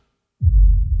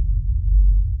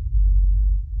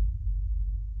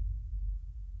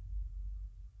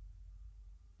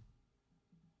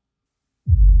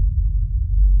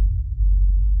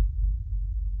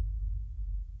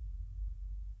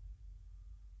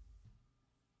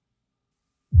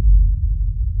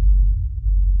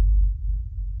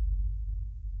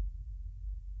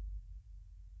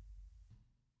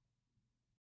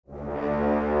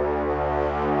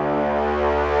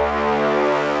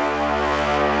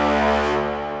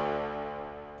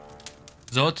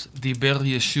זאת דיבר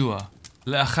ישוע.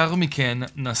 לאחר מכן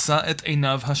נשא את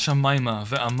עיניו השמיימה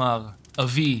ואמר,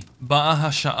 אבי, באה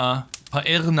השעה,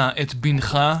 פאר נא את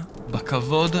בנך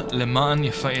בכבוד למען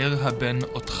יפאר הבן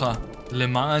אותך,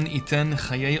 למען ייתן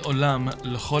חיי עולם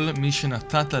לכל מי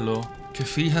שנתת לו,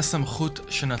 כפי הסמכות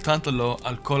שנתת לו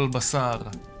על כל בשר.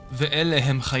 ואלה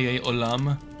הם חיי עולם,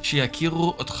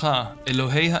 שיכירו אותך,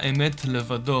 אלוהי האמת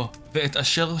לבדו, ואת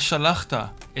אשר שלחת,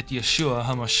 את ישוע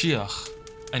המשיח.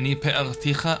 אני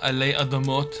פארתיך עלי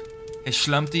אדמות,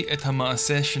 השלמתי את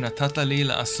המעשה שנתת לי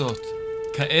לעשות.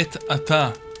 כעת אתה,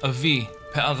 אבי,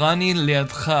 פארני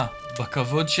לידך,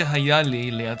 בכבוד שהיה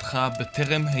לי לידך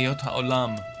בטרם היות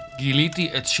העולם. גיליתי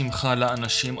את שמך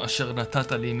לאנשים אשר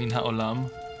נתת לי מן העולם,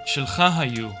 שלך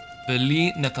היו,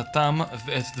 ולי נתתם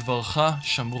ואת דברך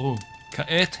שמרו.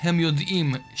 כעת הם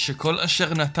יודעים שכל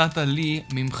אשר נתת לי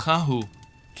ממך הוא,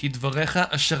 כי דבריך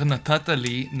אשר נתת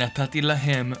לי נתתי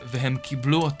להם והם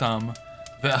קיבלו אותם,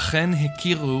 ואכן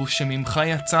הכירו שממך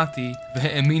יצאתי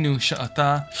והאמינו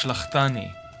שאתה שלחתני.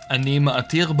 אני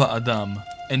מאתיר באדם,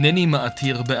 אינני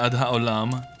מאתיר בעד העולם,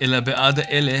 אלא בעד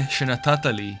אלה שנתת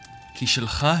לי, כי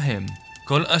שלך הם.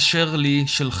 כל אשר לי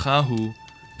שלך הוא,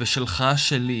 ושלך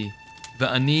שלי,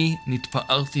 ואני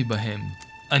נתפארתי בהם.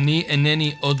 אני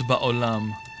אינני עוד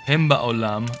בעולם, הם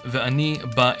בעולם, ואני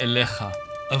בא אליך.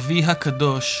 אבי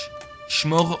הקדוש,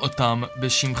 שמור אותם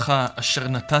בשמך אשר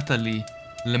נתת לי,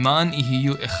 למען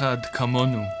יהיו אחד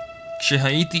כמונו.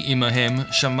 כשהייתי עמהם,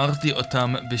 שמרתי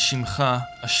אותם בשמך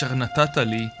אשר נתת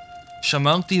לי,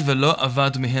 שמרתי ולא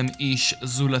עבד מהם איש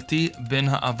זולתי בן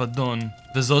העבדון,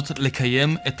 וזאת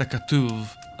לקיים את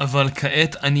הכתוב. אבל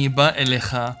כעת אני בא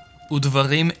אליך,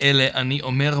 ודברים אלה אני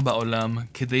אומר בעולם,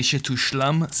 כדי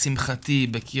שתושלם שמחתי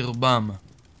בקרבם.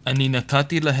 אני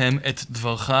נתתי להם את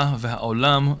דברך,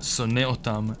 והעולם שונא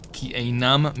אותם, כי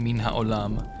אינם מן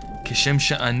העולם, כשם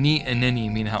שאני אינני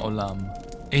מן העולם.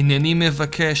 אינני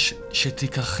מבקש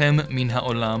שתיקחם מן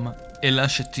העולם, אלא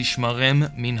שתשמרם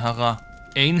מן הרע.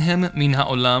 אין הם מן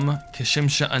העולם, כשם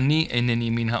שאני אינני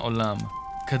מן העולם.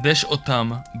 קדש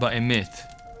אותם באמת.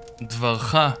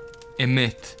 דברך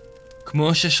אמת.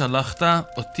 כמו ששלחת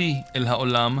אותי אל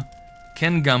העולם,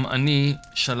 כן גם אני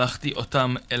שלחתי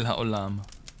אותם אל העולם.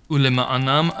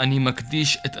 ולמענם אני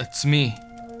מקדיש את עצמי,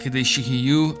 כדי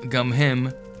שיהיו גם הם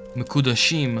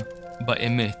מקודשים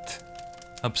באמת.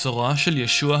 הבשורה של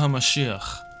ישוע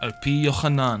המשיח, על פי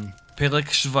יוחנן,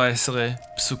 פרק 17,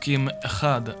 פסוקים 1-19.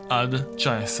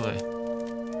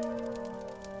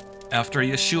 After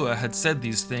Yeshua had said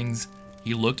these things,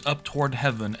 he looked up toward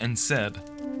heaven and said,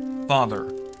 Father,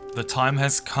 the time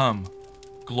has come.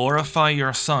 Glorify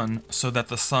your Son, so that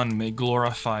the Son may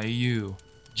glorify you.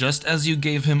 Just as you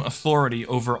gave him authority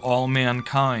over all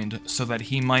mankind, so that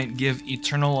he might give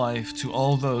eternal life to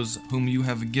all those whom you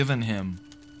have given him.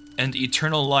 And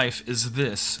eternal life is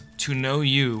this, to know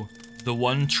you, the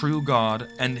one true God,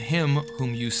 and him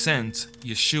whom you sent,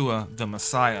 Yeshua the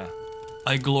Messiah.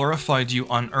 I glorified you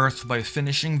on earth by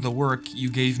finishing the work you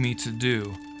gave me to do.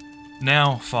 Now,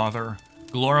 Father,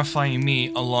 glorify me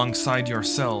alongside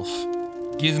yourself.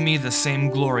 Give me the same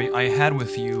glory I had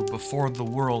with you before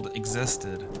the world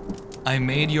existed. I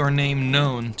made your name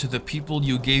known to the people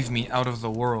you gave me out of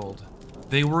the world.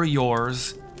 They were yours,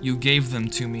 you gave them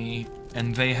to me, and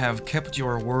they have kept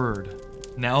your word.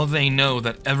 Now they know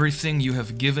that everything you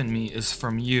have given me is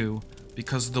from you,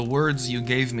 because the words you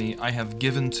gave me I have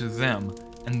given to them,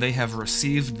 and they have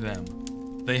received them.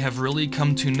 They have really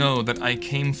come to know that I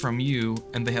came from you,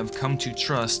 and they have come to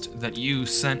trust that you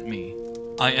sent me.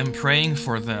 I am praying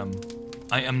for them.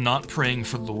 I am not praying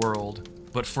for the world,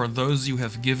 but for those you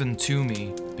have given to me,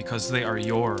 because they are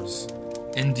yours.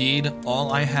 Indeed, all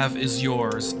I have is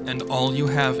yours, and all you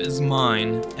have is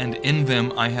mine, and in them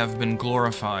I have been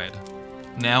glorified.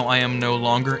 Now I am no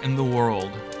longer in the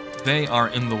world. They are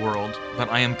in the world, but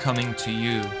I am coming to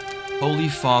you. Holy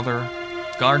Father,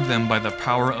 guard them by the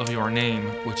power of your name,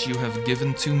 which you have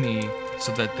given to me,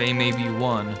 so that they may be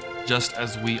one, just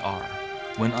as we are.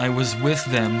 When I was with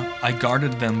them, I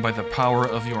guarded them by the power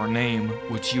of your name,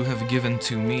 which you have given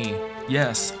to me.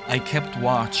 Yes, I kept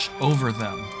watch over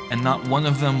them, and not one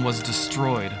of them was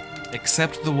destroyed,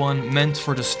 except the one meant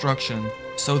for destruction,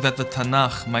 so that the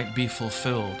Tanakh might be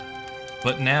fulfilled.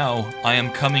 But now I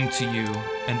am coming to you,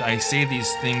 and I say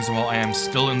these things while I am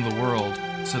still in the world,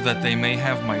 so that they may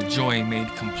have my joy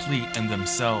made complete in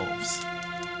themselves.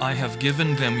 I have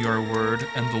given them your word,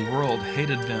 and the world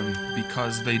hated them,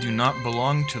 because they do not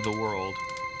belong to the world,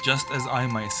 just as I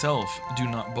myself do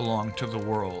not belong to the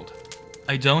world.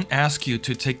 I don't ask you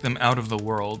to take them out of the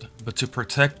world, but to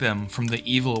protect them from the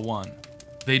evil one.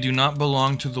 They do not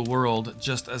belong to the world,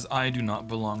 just as I do not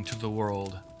belong to the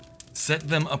world. set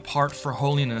them apart for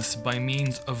holiness by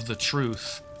means of the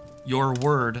truth. Your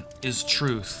word is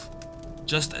truth.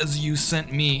 Just as you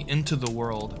sent me into the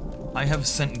world, I have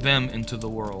sent them into the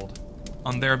world.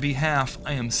 On their behalf,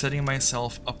 I am setting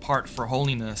myself apart for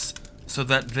holiness, so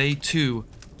that they too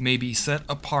may be set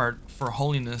apart for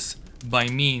holiness by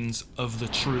means of the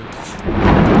truth.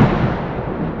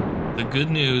 The good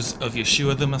news of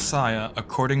Yeshua the Messiah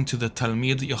according to the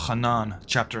Talmid Yochanan,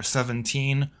 chapter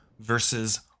 17,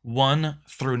 verses 1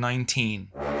 through 19.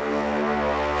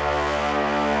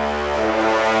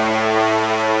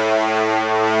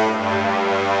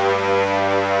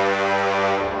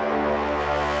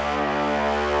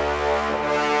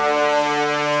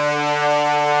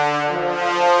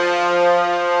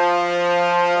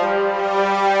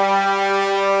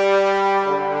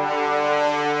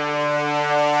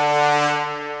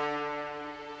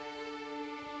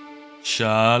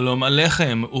 Shalom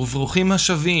Aleichem uvruchim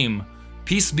hashavim.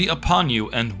 Peace be upon you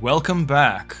and welcome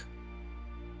back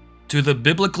to the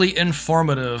biblically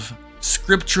informative,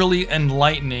 scripturally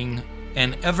enlightening,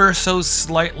 and ever so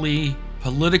slightly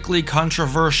politically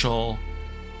controversial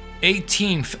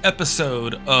 18th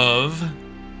episode of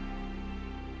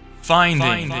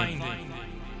Finding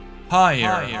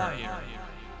Higher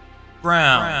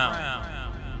Ground.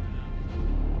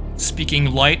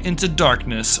 Speaking light into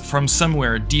darkness from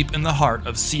somewhere deep in the heart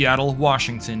of Seattle,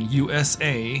 Washington,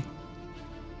 USA.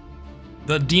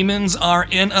 The demons are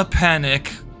in a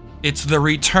panic. It's the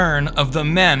return of the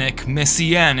manic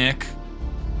messianic.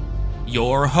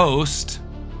 Your host,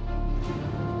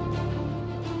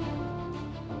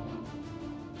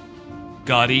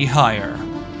 Gotti Higher.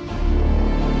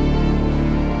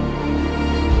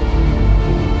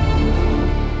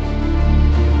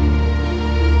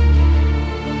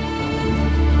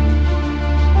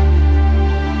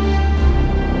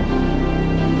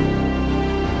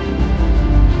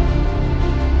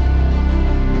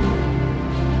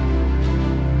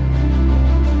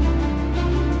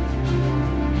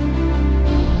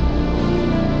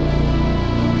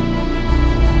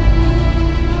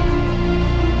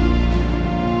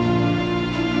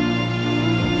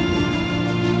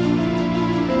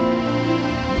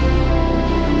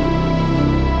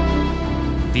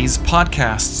 These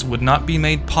podcasts would not be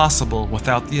made possible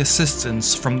without the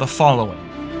assistance from the following.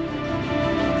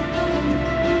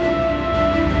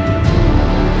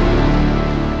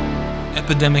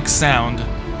 Epidemic Sound,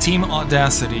 Team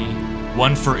Audacity,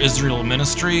 One for Israel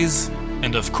Ministries,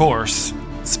 and of course,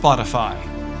 Spotify.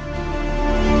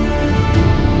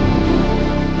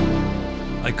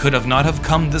 I could have not have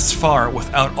come this far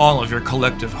without all of your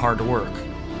collective hard work.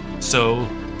 So,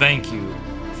 thank you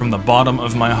from the bottom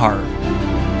of my heart.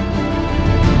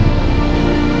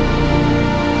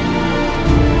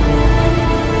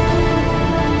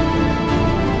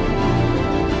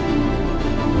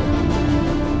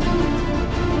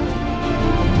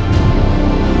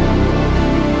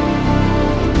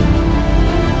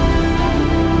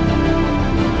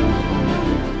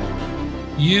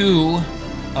 You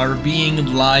are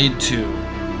being lied to.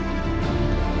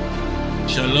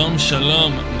 Shalom,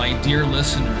 shalom, my dear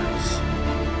listeners,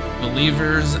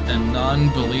 believers and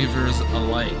non-believers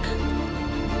alike.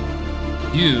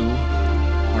 You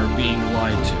are being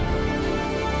lied to.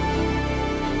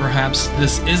 Perhaps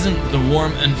this isn't the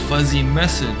warm and fuzzy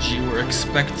message you were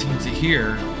expecting to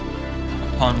hear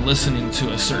upon listening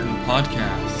to a certain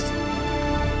podcast.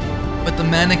 But the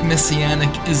Manic Messianic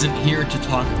isn't here to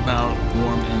talk about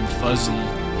warm and fuzzy.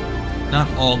 Not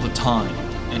all the time,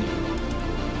 anyway.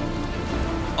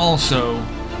 Also,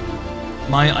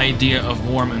 my idea of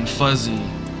warm and fuzzy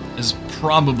is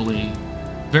probably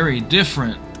very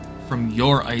different from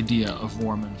your idea of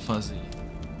warm and fuzzy.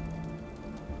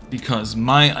 Because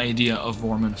my idea of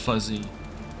warm and fuzzy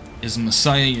is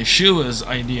Messiah Yeshua's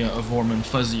idea of warm and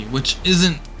fuzzy, which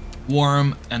isn't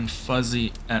warm and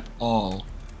fuzzy at all.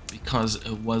 Because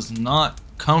it was not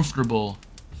comfortable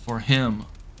for him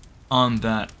on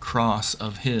that cross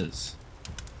of his.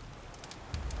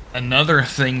 Another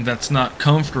thing that's not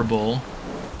comfortable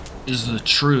is the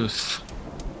truth.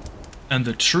 And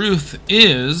the truth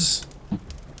is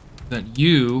that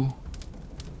you,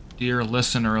 dear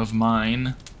listener of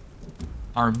mine,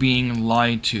 are being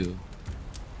lied to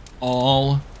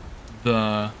all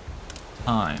the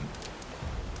time.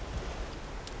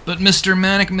 But Mr.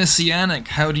 Manic Messianic,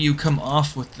 how do you come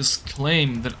off with this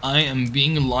claim that I am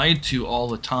being lied to all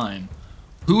the time?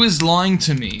 Who is lying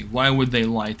to me? Why would they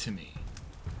lie to me?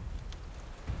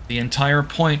 The entire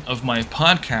point of my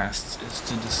podcasts is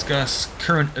to discuss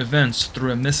current events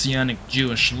through a Messianic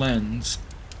Jewish lens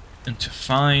and to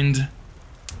find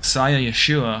Messiah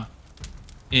Yeshua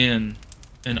in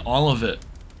all of it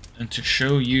and to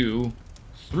show you,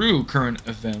 through current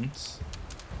events,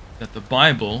 that the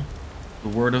Bible, the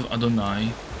Word of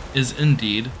Adonai, is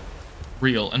indeed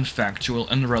real and factual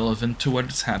and relevant to what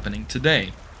is happening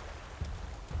today.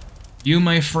 You,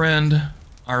 my friend,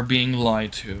 are being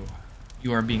lied to.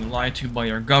 You are being lied to by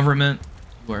your government.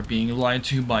 You are being lied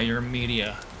to by your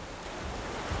media.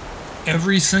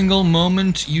 Every single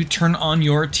moment you turn on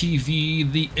your TV,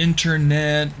 the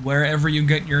internet, wherever you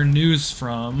get your news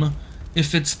from,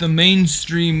 if it's the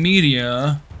mainstream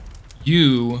media,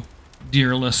 you,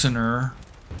 dear listener,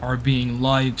 are being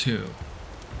lied to.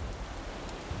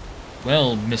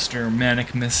 Well, Mr.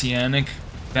 Manic Messianic,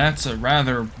 that's a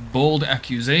rather bold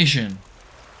accusation.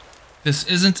 This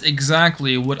isn't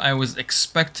exactly what I was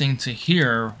expecting to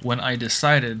hear when I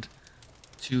decided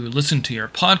to listen to your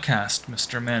podcast,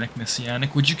 Mr. Manic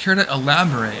Messianic. Would you care to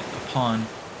elaborate upon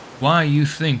why you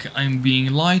think I'm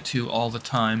being lied to all the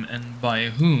time and by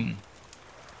whom?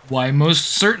 Why, most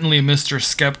certainly, Mr.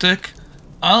 Skeptic.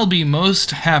 I'll be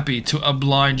most happy to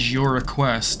oblige your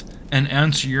request and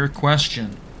answer your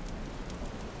question.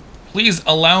 Please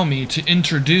allow me to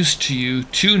introduce to you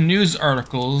 2 news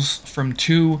articles from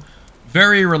 2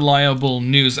 very reliable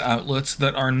news outlets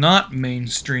that are not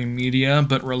mainstream media,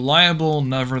 but reliable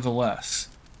nevertheless.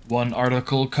 One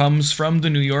article comes from the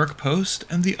New York Post,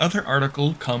 and the other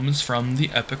article comes from the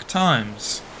Epoch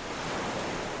Times.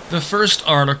 The first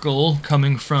article,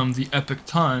 coming from the Epoch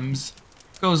Times,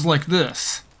 goes like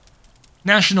this.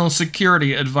 National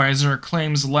Security Advisor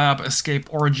claims lab escape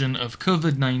origin of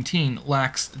COVID-19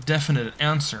 lacks definite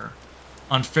answer.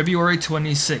 On February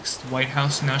 26th, White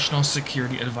House National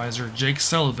Security Advisor Jake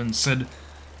Sullivan said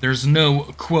there's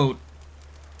no, quote,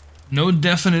 no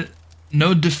definitive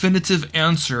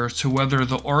answer to whether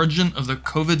the origin of the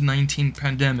COVID-19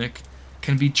 pandemic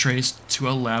can be traced to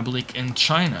a lab leak in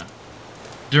China.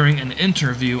 During an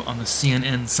interview on the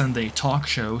CNN Sunday talk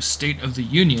show State of the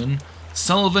Union,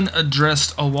 Sullivan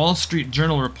addressed a Wall Street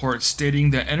Journal report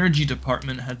stating the Energy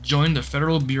Department had joined the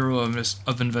Federal Bureau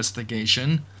of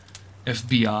Investigation,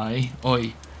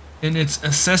 FBI, in its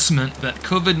assessment that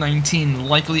COVID-19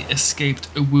 likely escaped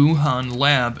a Wuhan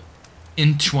lab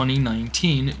in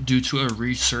 2019 due to a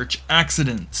research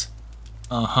accident.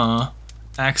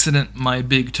 Accident my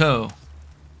big toe.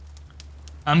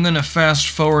 I'm gonna fast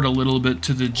forward a little bit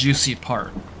to the juicy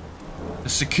part. The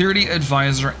security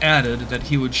advisor added that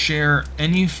he would share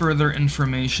any further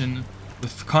information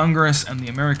with Congress and the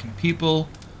American people,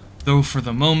 though for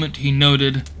the moment he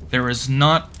noted there is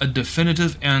not a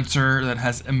definitive answer that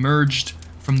has emerged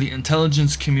from the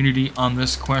intelligence community on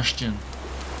this question.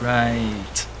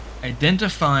 Right.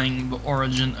 Identifying the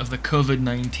origin of the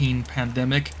COVID-19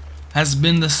 pandemic has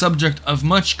been the subject of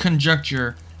much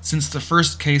conjecture since the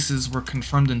first cases were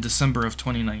confirmed in December of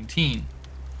 2019.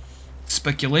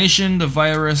 Speculation the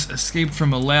virus escaped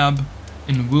from a lab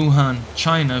in Wuhan,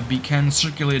 China began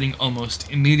circulating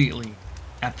almost immediately.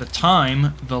 At the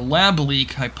time, the lab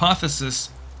leak hypothesis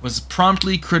was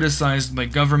promptly criticized by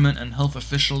government and health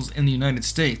officials in the United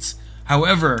States.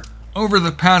 However, over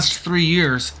the past 3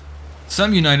 years,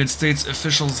 some United States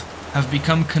officials have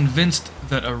become convinced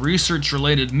that a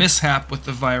research-related mishap with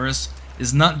the virus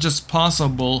is not just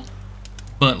possible,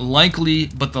 but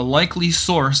the likely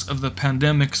source of the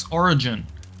pandemic's origin.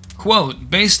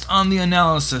 Quote, based on the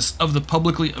analysis of the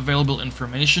publicly available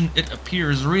information, it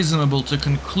appears reasonable to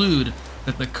conclude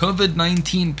that the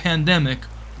COVID-19 pandemic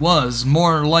was,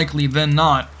 more likely than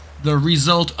not, the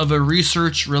result of a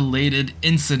research-related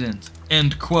incident.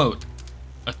 End quote.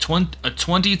 A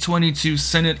 2022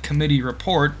 Senate committee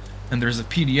report, and there's a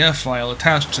PDF file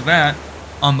attached to that,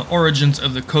 on the origins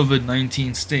of the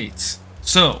COVID-19 states.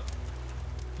 So,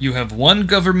 you have one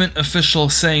government official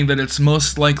saying that it's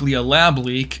most likely a lab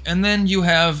leak, and then you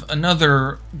have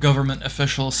another government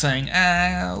official saying,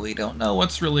 we don't know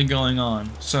what's really going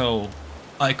on, so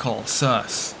I call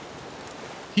sus.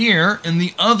 Here, in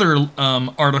the other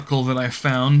article that I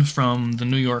found from the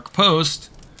New York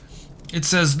Post, it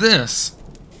says this.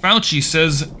 Fauci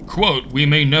says, quote, we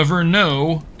may never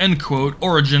know, end quote,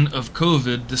 origin of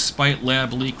COVID despite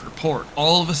lab leak report.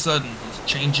 All of a sudden, he's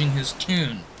changing his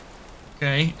tune.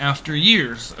 Okay? After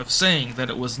years of saying that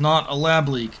it was not a lab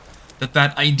leak,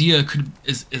 that idea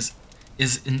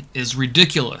is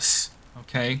ridiculous.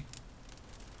 Okay?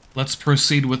 Let's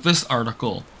proceed with this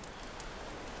article.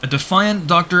 A defiant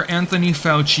Dr. Anthony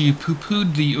Fauci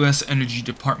poo-pooed the U.S. Energy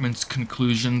Department's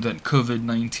conclusion that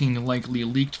COVID-19 likely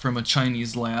leaked from a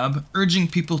Chinese lab, urging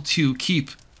people to keep,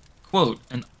 quote,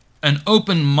 an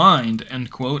open mind,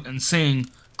 end quote, and saying,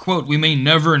 quote, we may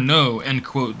never know, end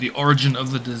quote, the origin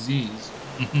of the disease.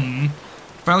 Fauci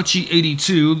Fauci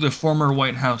 82, the former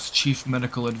White House chief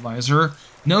medical advisor,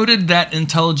 noted that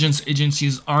intelligence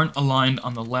agencies aren't aligned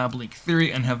on the lab leak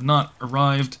theory and have not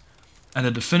arrived at a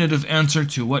definitive answer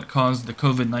to what caused the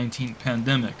COVID-19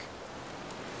 pandemic.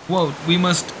 Quote, "We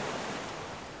must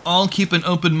all keep an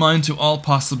open mind to all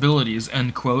possibilities,"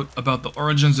 end quote, about the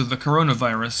origins of the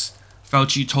coronavirus,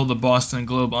 Fauci told the Boston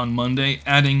Globe on Monday,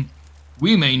 adding,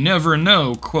 "We may never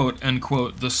know," quote, end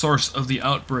quote, the source of the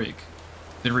outbreak.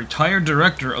 The retired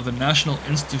director of the National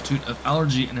Institute of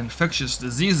Allergy and Infectious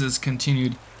Diseases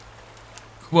continued,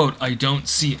 quote, "I don't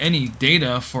see any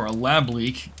data for a lab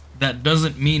leak. That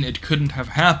doesn't mean it couldn't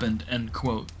have happened," end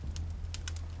quote.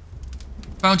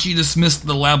 Fauci dismissed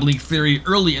the lab leak theory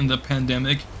early in the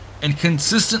pandemic and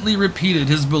consistently repeated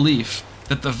his belief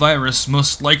that the virus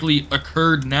most likely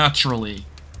occurred naturally.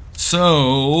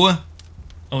 So,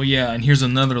 oh yeah, and here's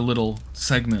another little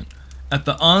segment. At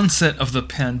the onset of the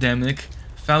pandemic,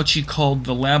 Fauci called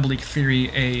the lab leak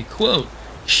theory a, quote,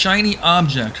 "shiny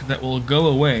object that will go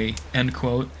away," end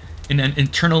quote, in an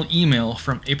internal email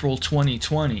from April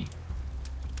 2020.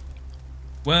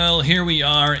 Well, here we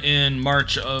are in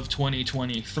March of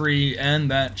 2023, and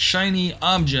that shiny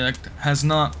object has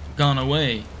not gone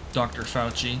away, Dr.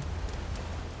 Fauci.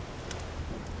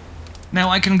 Now,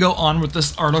 I can go on with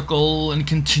this article and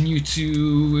continue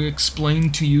to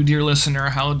explain to you, dear listener,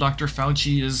 how Dr.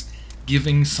 Fauci is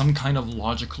giving some kind of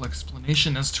logical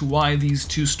explanation as to why these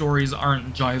two stories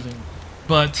aren't jiving.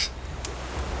 But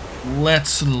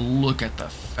let's look at the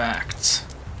facts.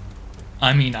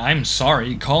 I mean, I'm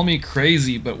sorry, call me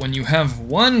crazy, but when you have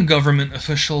one government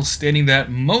official stating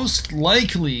that most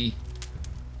likely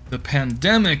the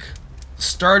pandemic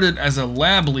started as a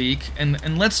lab leak,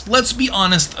 and let's be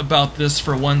honest about this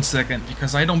for 1 second,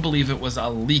 because I don't believe it was a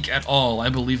leak at all. I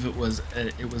believe it was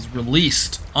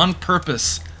released on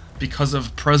purpose because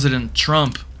of President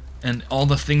Trump and all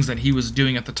the things that he was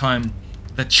doing at the time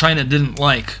that China didn't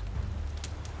like.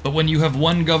 But when you have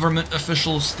one government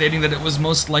official stating that it was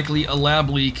most likely a lab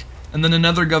leak, and then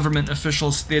another government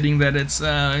official stating that it's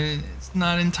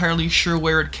not entirely sure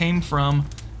where it came from,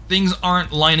 things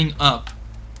aren't lining up.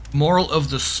 Moral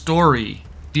of the story,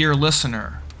 dear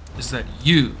listener, is that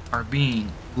you are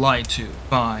being lied to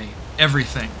by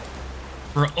everything.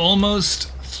 For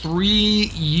almost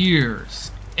 3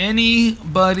 years,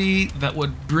 anybody that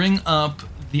would bring up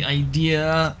the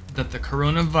idea that the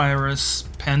coronavirus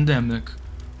pandemic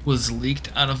was leaked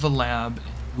out of a lab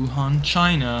in Wuhan,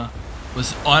 China,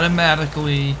 was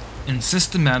automatically and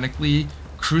systematically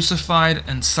crucified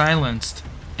and silenced.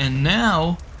 And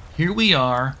now, here we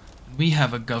are, we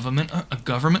have a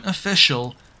government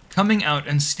official coming out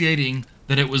and stating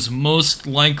that it was most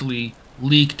likely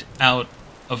leaked out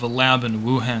of a lab in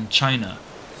Wuhan, China.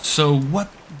 So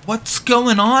what's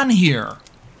going on here?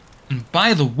 And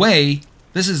by the way,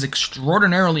 this is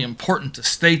extraordinarily important to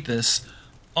state this.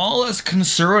 All us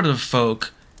conservative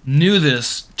folk knew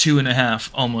this 2.5,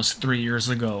 almost 3 years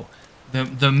ago.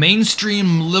 The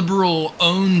mainstream liberal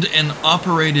owned and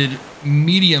operated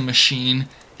media machine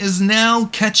is now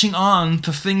catching on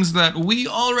to things that we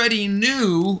already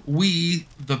knew, we,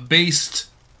 the based,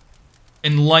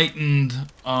 enlightened,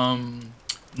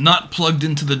 not plugged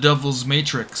into the devil's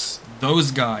matrix,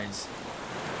 those guys.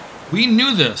 We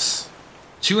knew this.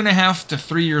 2.5 to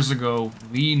 3 years ago,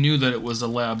 we knew that it was a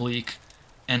lab leak.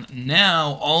 And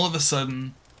now, all of a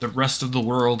sudden, the rest of the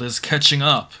world is catching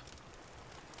up.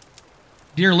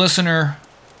 Dear listener,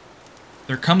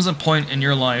 there comes a point in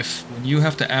your life when you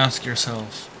have to ask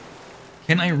yourself,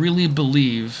 can I really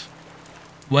believe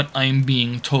what I'm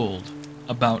being told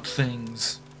about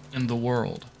things in the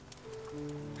world?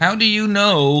 How do you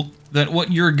know that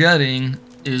what you're getting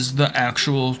is the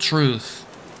actual truth?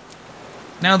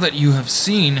 Now that you have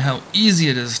seen how easy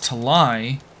it is to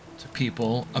lie to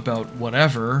people about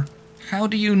whatever, how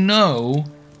do you know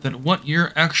that what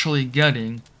you're actually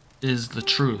getting is the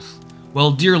truth?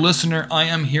 Well, dear listener, I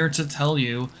am here to tell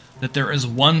you that there is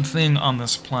one thing on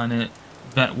this planet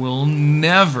that will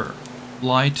never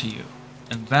lie to you,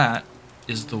 and that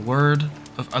is the word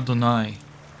of Adonai,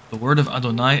 the word of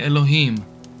Adonai Elohim,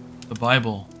 the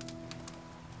Bible.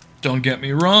 Don't get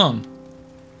me wrong,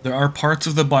 there are parts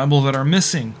of the Bible that are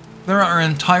missing. There are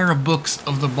entire books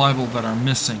of the Bible that are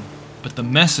missing, but the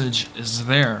message is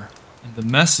there, and the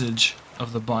message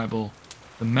of the Bible,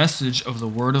 the message of the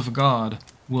Word of God,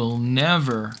 will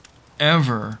never,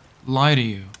 ever lie to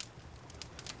you.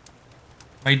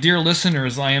 My dear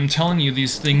listeners, I am telling you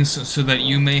these things so that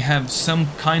you may have some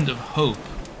kind of hope.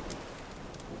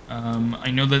 I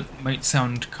know that might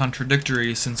sound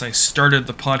contradictory since I started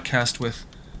the podcast with,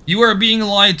 "You are being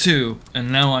lied to,"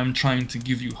 and now I'm trying to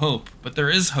give you hope. But there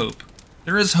is hope.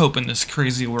 There is hope in this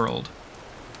crazy world.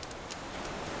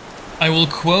 I will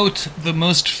quote the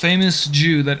most famous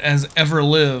Jew that has ever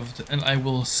lived, and I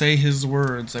will say his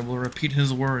words. I will repeat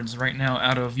his words right now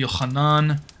out of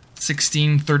Yochanan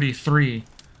 16:33.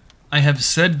 I have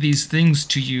said these things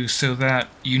to you so that,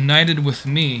 united with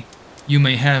me, you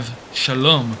may have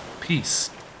shalom,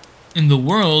 peace. In the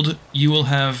world, you will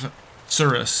have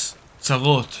tsuris,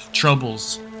 tzarot,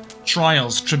 troubles,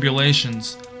 trials,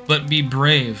 tribulations, but be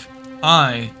brave.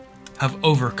 I have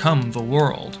overcome the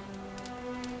world.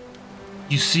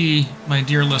 You see, my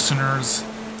dear listeners,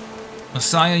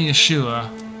 Messiah Yeshua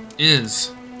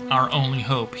is our only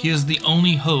hope. He is the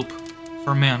only hope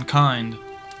for mankind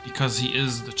because he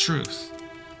is the truth.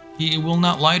 He will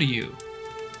not lie to you,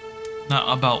 not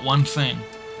about one thing.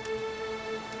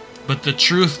 But the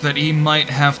truth that he might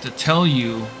have to tell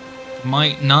you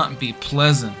might not be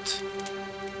pleasant.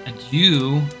 And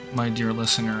you, my dear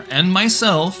listener, and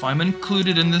myself, I'm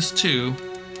included in this too,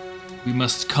 we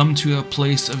must come to a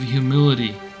place of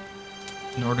humility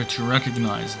in order to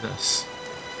recognize this.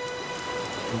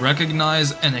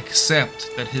 Recognize and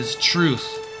accept that his truth,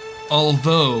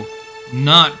 although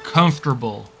not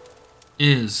comfortable,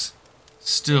 is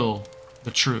still the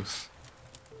truth.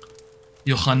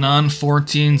 Yochanan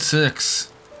 14:6.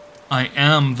 I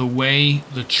am the way,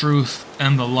 the truth,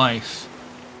 and the life.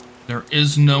 There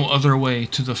is no other way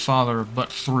to the Father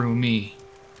but through me.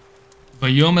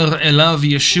 ויאמר אליו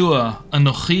ישוע,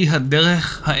 אנוכי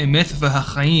הדרך, האמת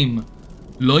והחיים,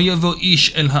 לא יבוא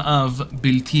איש אל האב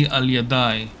בלתי על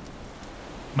ידי.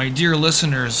 My dear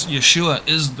listeners, Yeshua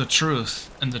is the truth,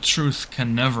 and the truth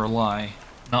can never lie,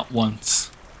 not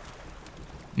once.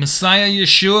 Messiah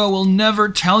Yeshua will never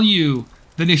tell you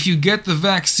that if you get the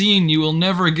vaccine, you will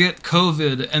never get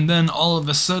COVID, and then all of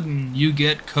a sudden you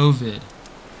get COVID.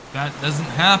 That doesn't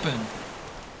happen.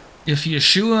 If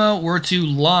Yeshua were to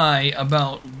lie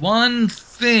about one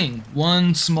thing,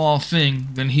 one small thing,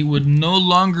 then he would no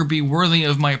longer be worthy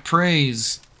of my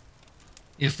praise.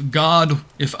 If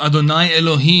Adonai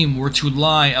Elohim were to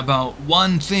lie about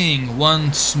one thing,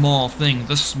 one small thing,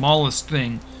 the smallest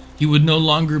thing, he would no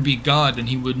longer be God and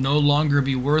he would no longer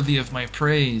be worthy of my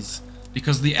praise,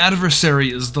 because the adversary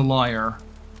is the liar.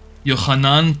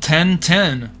 Yochanan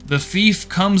 10:10. The thief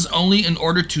comes only in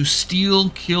order to steal,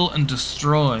 kill, and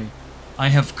destroy. I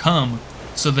have come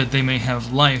so that they may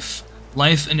have life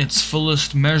in its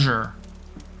fullest measure.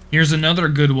 Here's another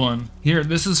good one.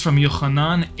 This is from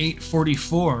Yochanan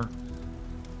 8:44.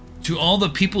 To all the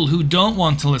people who don't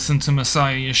want to listen to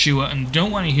Messiah Yeshua and don't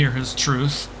want to hear his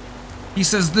truth, he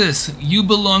says this: you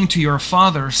belong to your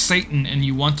father, Satan, and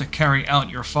you want to carry out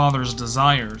your father's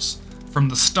desires. From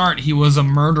the start, he was a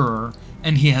murderer,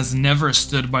 and he has never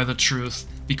stood by the truth,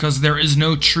 because there is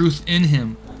no truth in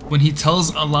him. When he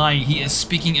tells a lie, he is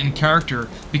speaking in character,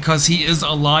 because he is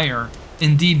a liar,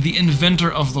 indeed the inventor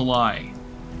of the lie.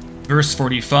 Verse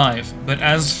 45, but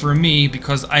as for me,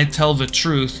 because I tell the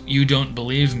truth, you don't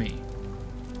believe me.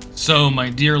 So, my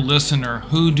dear listener,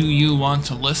 who do you want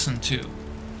to listen to?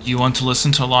 Do you want to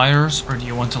listen to liars, or do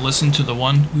you want to listen to the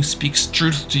one who speaks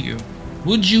truth to you?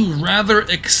 Would you rather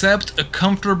accept a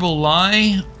comfortable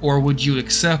lie, or would you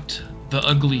accept the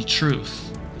ugly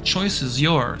truth? The choice is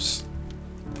yours.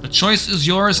 The choice is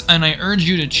yours, and I urge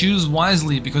you to choose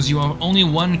wisely, because you have only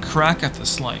one crack at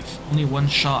this life, only one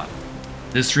shot.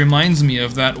 This reminds me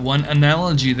of that one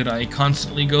analogy that I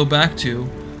constantly go back to.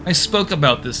 I spoke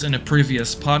about this in a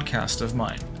previous podcast of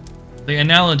mine. The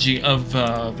analogy of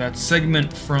that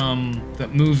segment from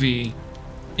that movie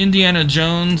Indiana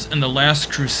Jones and the Last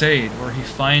Crusade, where he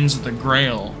finds the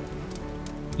Grail.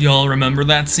 Y'all remember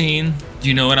that scene? Do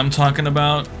you know what I'm talking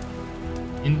about?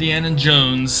 Indiana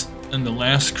Jones and the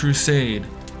Last Crusade.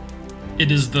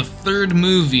 It is the third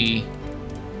movie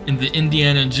in the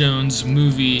Indiana Jones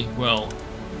movie, well,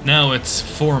 now it's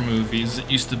 4 movies, it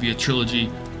used to be a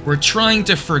trilogy. We're trying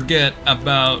to forget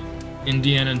about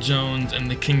Indiana Jones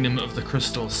and the Kingdom of the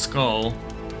Crystal Skull.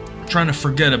 We're trying to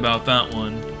forget about that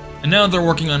one. And now they're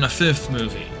working on a 5th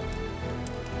movie.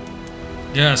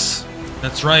 Yes,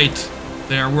 that's right.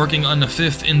 They are working on the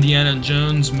 5th Indiana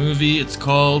Jones movie. It's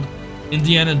called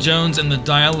Indiana Jones and the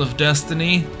Dial of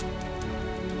Destiny.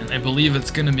 And I believe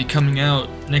it's going to be coming out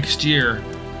next year.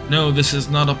 No, this is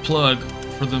not a plug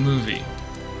for the movie.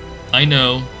 I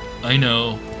know,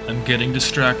 I'm getting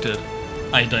distracted.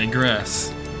 I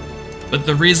digress. But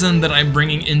the reason that I'm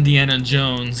bringing Indiana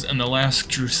Jones and the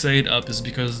Last Crusade up is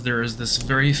because there is this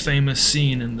very famous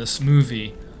scene in this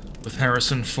movie with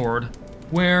Harrison Ford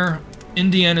where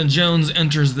Indiana Jones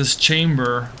enters this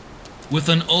chamber with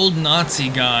an old Nazi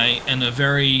guy and a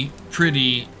very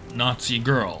pretty Nazi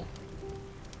girl.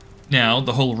 Now,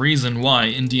 the whole reason why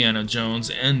Indiana Jones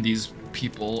and these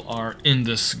people are in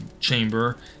this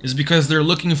chamber is because they're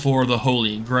looking for the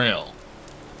Holy Grail.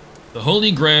 The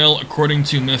Holy Grail, according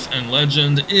to myth and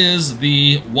legend, is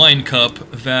the wine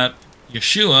cup that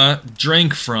Yeshua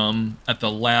drank from at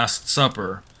the Last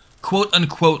Supper.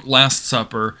 Quote-unquote Last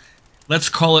Supper. Let's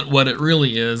call it what it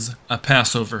really is, a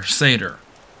Passover Seder.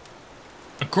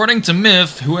 According to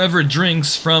myth, whoever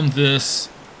drinks from this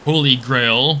Holy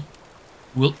Grail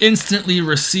will instantly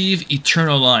receive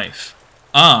eternal life.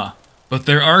 But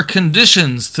there are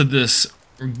conditions to this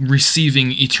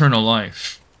receiving eternal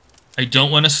life. I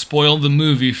don't want to spoil the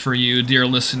movie for you, dear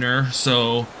listener,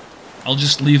 so I'll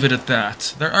just leave it at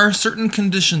that. There are certain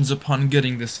conditions upon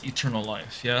getting this eternal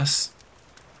life, yes?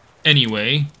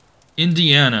 Anyway,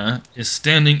 Indiana is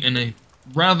standing in a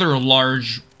rather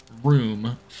large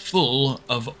room full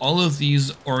of all of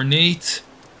these ornate,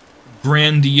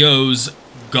 grandiose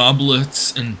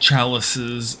goblets and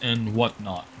chalices and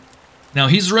whatnot. Now,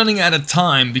 he's running out of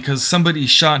time because somebody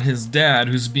shot his dad,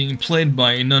 who's being played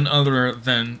by none other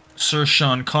than Sir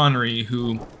Sean Connery,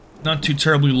 who, not too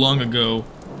terribly long ago,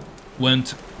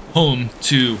 went home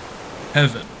to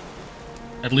heaven.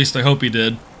 At least I hope he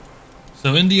did.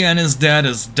 So Indiana's dad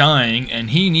is dying, and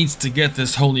he needs to get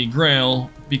this Holy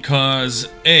Grail because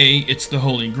A, it's the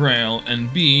Holy Grail,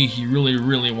 and B, he really,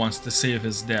 really wants to save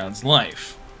his dad's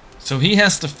life. So he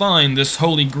has to find this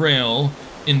Holy Grail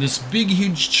in this big,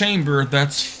 huge chamber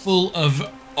that's full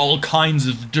of all kinds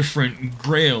of different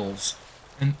grails.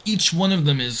 And each one of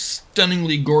them is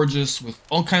stunningly gorgeous with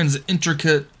all kinds of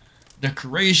intricate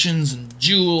decorations and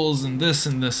jewels and this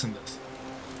and this and this.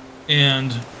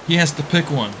 And he has to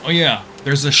pick one. Oh yeah,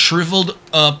 there's a shriveled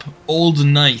up old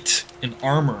knight in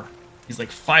armor. He's like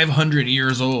 500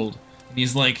 years old. And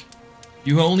he's like,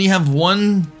 you only have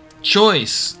one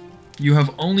choice. You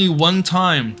have only one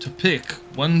time to pick.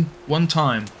 One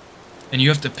time. And you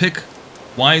have to pick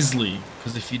wisely.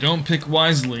 Because if you don't pick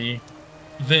wisely,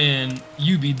 then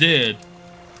you be dead.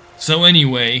 So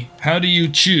anyway, how do you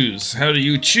choose? How do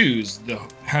you choose?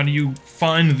 How do you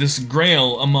find this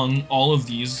grail among all of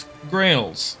these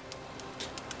grails?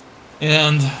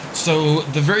 And so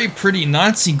the very pretty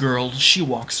Nazi girl, she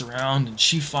walks around and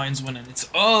she finds one, and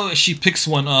she picks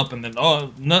one up, and then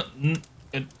the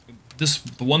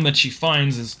one that she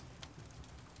finds is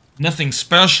nothing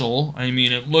special. I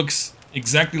mean, it looks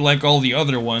exactly like all the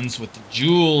other ones with the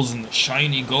jewels and the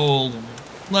shiny gold, and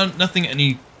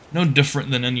no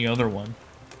different than any other one.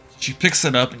 She picks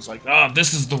it up and is like,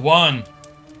 this is the one.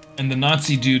 And the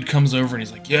Nazi dude comes over and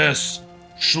he's like, yes,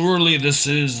 surely this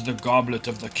is the goblet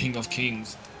of the King of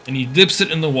Kings. And he dips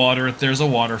it in the water. There's a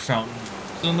water fountain.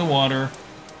 It's in the water,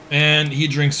 and he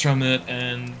drinks from it,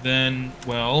 and then,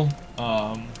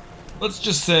 let's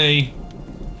just say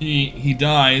he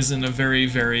dies in a very,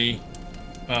 very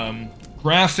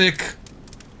graphic,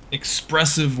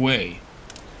 expressive way.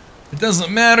 It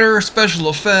doesn't matter, special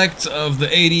effects of the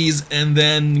 80s, and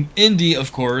then Indy,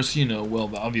 of course,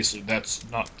 obviously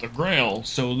that's not the Grail,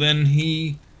 so then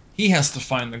he has to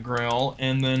find the Grail,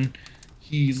 and then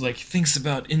he thinks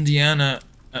about he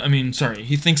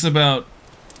thinks about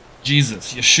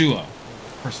Jesus, Yeshua.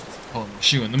 Of course, they call him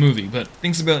Yeshua in the movie, but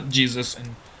thinks about Jesus,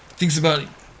 and thinks about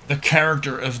the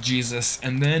character of Jesus,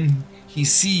 and then he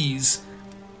sees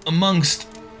amongst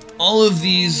all of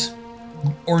these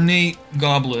ornate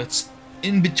goblets,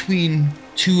 in between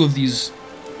two of these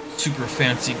super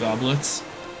fancy goblets,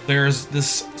 there's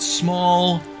this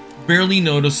small, barely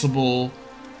noticeable,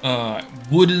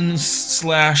 wooden /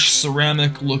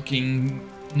 ceramic looking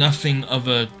nothing of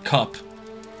a cup,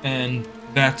 and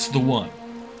that's the one,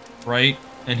 right?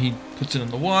 And he puts it in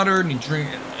the water, and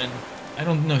and I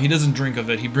don't know, he doesn't drink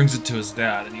of it, he brings it to his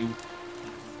dad, and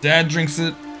dad drinks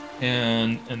it,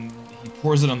 and he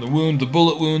pours it on the wound, the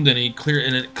bullet wound, and it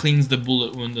cleans the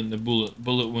bullet wound, and the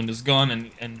bullet wound is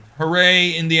gone, and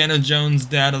hooray, Indiana Jones'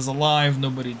 dad is alive,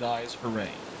 nobody dies, hooray.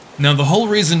 Now, the whole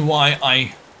reason why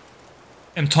I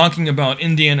am talking about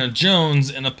Indiana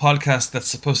Jones in a podcast that's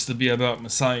supposed to be about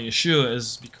Messiah Yeshua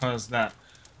is because that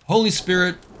Holy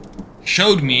Spirit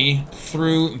showed me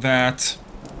through that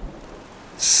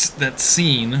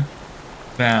scene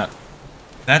that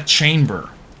chamber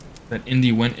that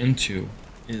Indy went into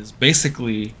is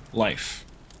basically life.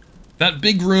 That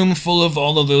big room full of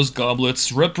all of those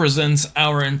goblets represents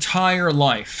our entire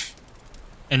life.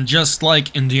 And just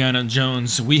like Indiana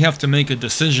Jones, we have to make a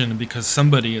decision because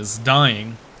somebody is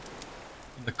dying.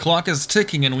 The clock is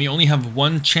ticking and we only have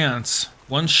one chance,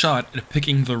 one shot at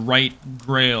picking the right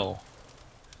grail.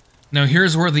 Now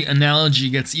here's where the analogy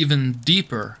gets even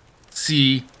deeper.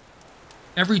 See,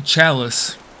 every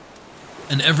chalice,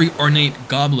 And every ornate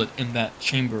goblet in that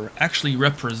chamber actually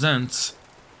represents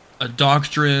a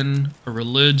doctrine, a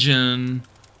religion,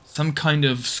 some kind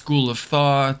of school of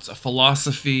thought, a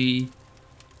philosophy,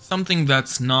 something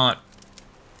that's not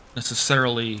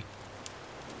necessarily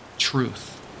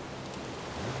truth.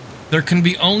 There can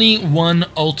be only one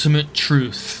ultimate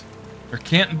truth. There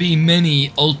can't be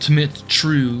many ultimate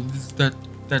truths. That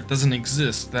doesn't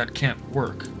exist. That can't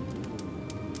work.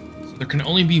 So there can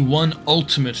only be one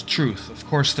ultimate truth. Of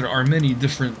course, there are many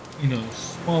different,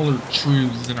 smaller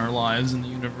truths in our lives in the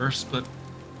universe, but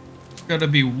there's got to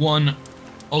be one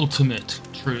ultimate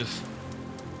truth.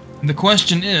 And the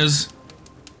question is,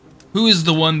 who is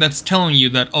the one that's telling you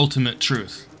that ultimate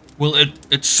truth? Well,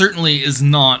 it certainly is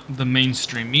not the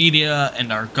mainstream media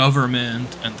and our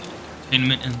government and the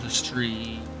entertainment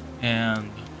industry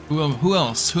and who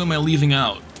else? Who am I leaving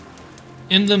out?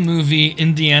 In the movie,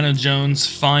 Indiana Jones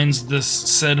finds this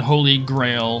said holy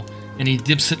grail and he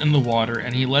dips it in the water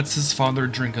and he lets his father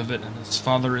drink of it and his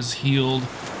father is healed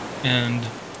and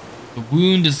the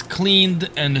wound is cleaned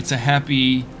and it's a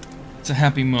happy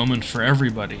moment for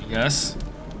everybody, yes?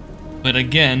 But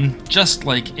again, just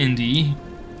like Indy,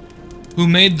 who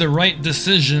made the right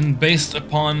decision based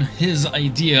upon his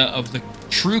idea of the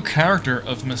true character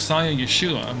of Messiah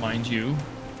Yeshua, mind you.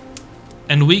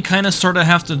 And we kind of sort of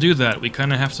have to do that. We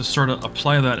kind of have to sort of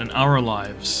apply that in our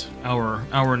lives,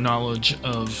 our knowledge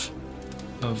of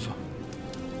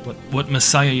what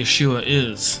Messiah Yeshua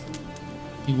is.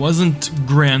 He wasn't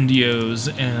grandiose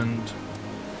and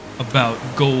about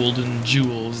gold and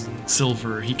jewels and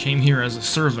silver. He came here as a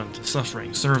servant, a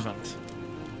suffering servant.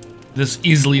 This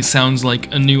easily sounds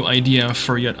like a new idea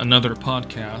for yet another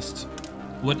podcast.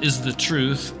 What is the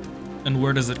truth, and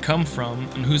where does it come from,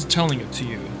 and who's telling it to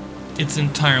you? It's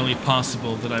entirely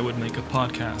possible that I would make a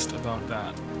podcast about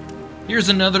that. Here's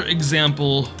another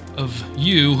example of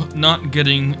you not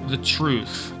getting the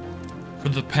truth. For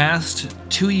the past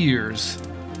 2 years,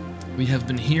 we have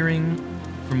been hearing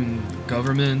from the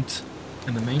government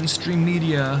and the mainstream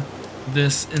media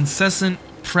this incessant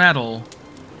prattle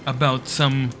about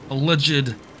some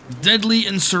alleged deadly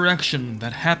insurrection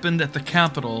that happened at the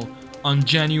Capitol on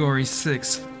January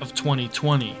 6th of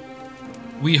 2020.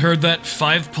 We heard that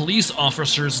 5 police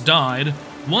officers died.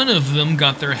 One of them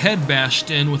got their head bashed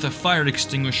in with a fire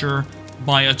extinguisher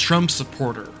by a Trump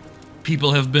supporter.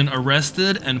 People have been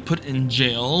arrested and put in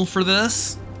jail for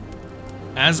this.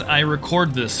 As I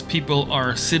record this, people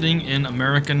are sitting in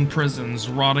American prisons,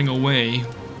 rotting away,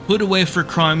 put away for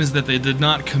crimes that they did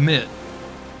not commit.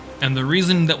 And the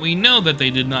reason that we know that they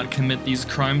did not commit these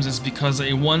crimes is because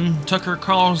a one Tucker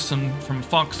Carlson from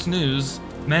Fox News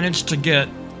managed to get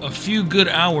a few good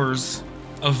hours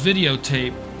of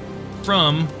videotape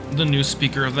from the new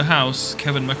Speaker of the House,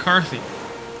 Kevin McCarthy.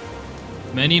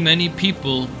 Many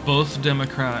people, both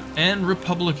Democrat and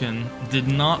Republican, did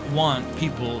not want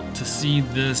people to see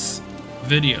this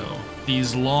video.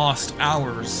 These lost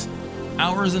hours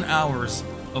and hours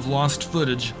of lost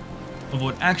footage of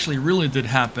what actually really did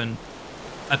happen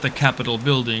at the Capitol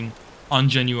building on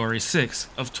January 6th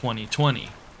of 2020.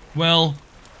 Well,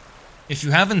 if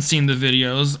you haven't seen the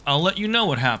videos, I'll let you know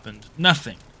what happened.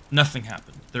 Nothing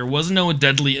happened. There was no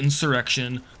deadly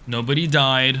insurrection. Nobody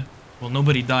died. Well,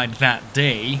 nobody died that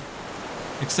day,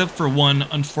 except for one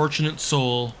unfortunate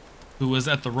soul who was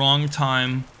at the wrong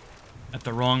time, at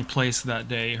the wrong place that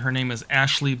day. Her name is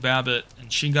Ashley Babbitt,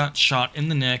 and she got shot in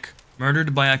the neck,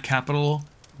 murdered by a Capitol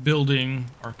building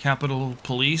or Capitol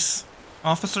police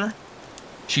officer.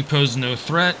 She posed no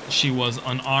threat, she was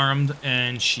unarmed,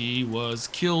 and she was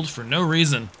killed for no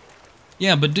reason.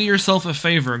 Yeah, but do yourself a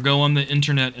favor, go on the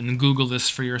internet and Google this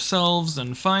for yourselves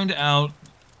and find out.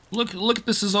 Look,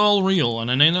 this is all real,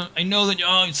 and I know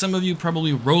that some of you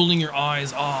probably rolling your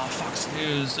eyes. Fox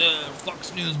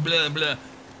News, blah blah.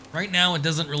 Right now, it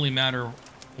doesn't really matter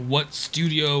what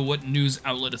studio, what news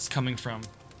outlet it's coming from.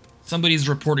 Somebody's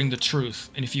reporting the truth,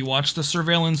 and if you watch the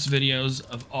surveillance videos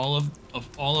of all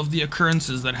of the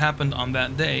occurrences that happened on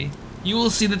that day, you will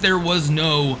see that there was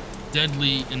no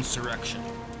deadly insurrection.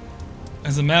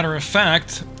 As a matter of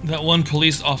fact, that one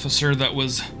police officer that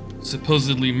was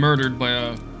supposedly murdered by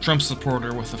a Trump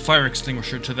supporter with a fire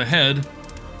extinguisher to the head,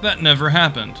 that never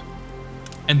happened.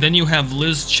 And then you have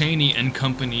Liz Cheney and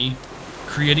company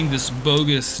creating this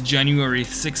bogus January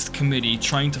 6th committee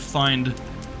trying to find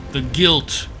the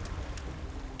guilt.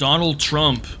 Donald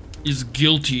Trump is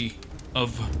guilty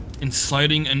of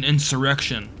inciting an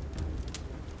insurrection.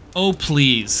 Oh,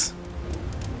 please.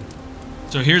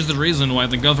 So here's the reason why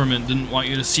the government didn't want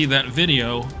you to see that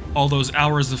video, all those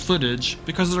hours of footage,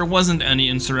 because there wasn't any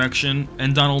insurrection,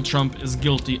 and Donald Trump is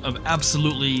guilty of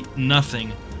absolutely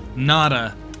nothing.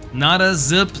 Nada. Nada,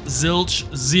 zip,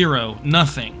 zilch, zero,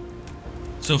 nothing.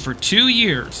 So for 2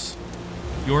 years,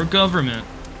 your government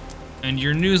and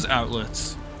your news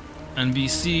outlets,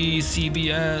 NBC,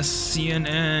 CBS,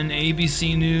 CNN,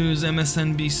 ABC News,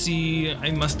 MSNBC,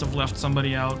 I must have left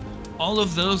somebody out, all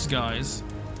of those guys,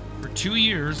 for 2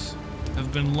 years,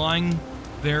 have been lying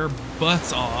their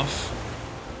butts off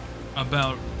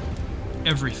about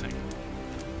everything.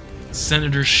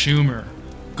 Senator Schumer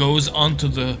goes onto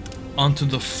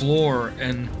the floor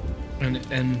and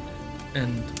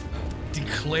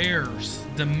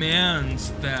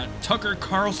demands that Tucker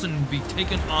Carlson be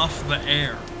taken off the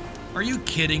air. Are you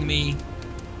kidding me?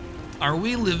 Are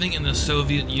we living in the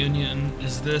Soviet Union?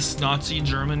 Is this Nazi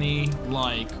Germany?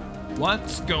 Like,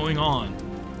 what's going on?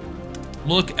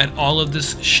 Look at all of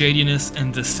this shadiness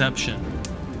and deception.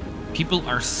 People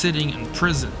are sitting in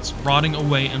prisons, rotting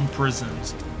away in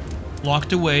prisons,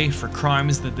 locked away for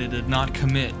crimes that they did not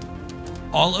commit.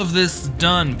 All of this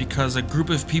done because a group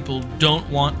of people don't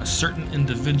want a certain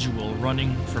individual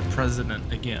running for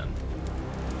president again.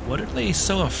 What are they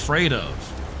so afraid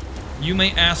of? You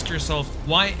may ask yourself,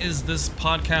 why is this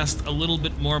podcast a little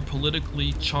bit more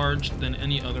politically charged than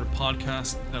any other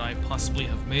podcast that I possibly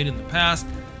have made in the past?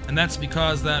 And that's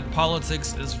because that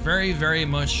politics is very, very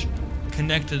much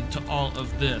connected to all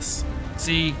of this.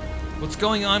 See, what's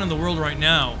going on in the world right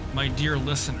now, my dear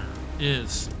listener,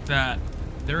 is that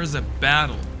there is a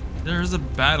battle. There is a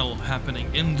battle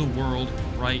happening in the world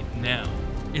right now.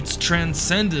 It's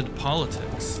transcended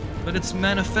politics, but it's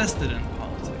manifested in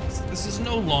politics. This is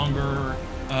no longer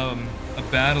a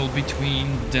battle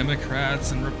between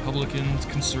Democrats and Republicans,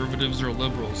 conservatives or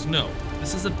liberals. No,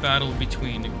 this is a battle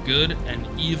between good and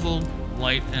evil,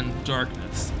 light and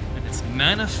darkness. And it's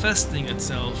manifesting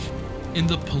itself in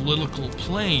the political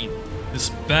plane. This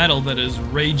battle that is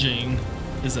raging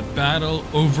is a battle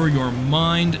over your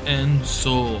mind and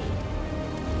soul.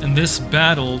 And this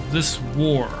battle, this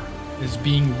war, is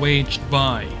being waged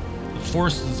by the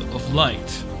forces of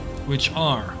light, which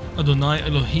are Adonai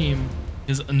Elohim,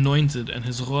 his anointed, and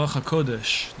his Ruach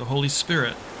HaKodesh, the Holy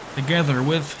Spirit, together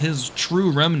with his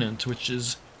true remnant, which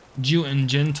is Jew and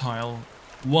Gentile,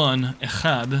 one,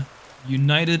 Echad,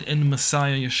 united in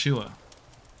Messiah Yeshua.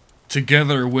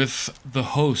 Together with the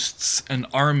hosts and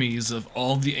armies of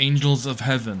all the angels of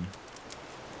heaven.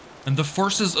 And the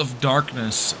forces of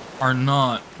darkness are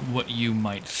not what you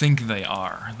might think they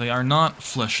are. They are not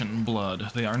flesh and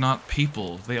blood. They are not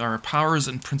people. They are powers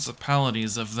and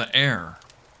principalities of the air.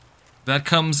 That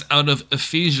comes out of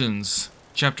Ephesians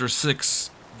chapter 6,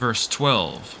 verse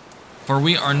 12. For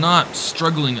we are not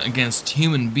struggling against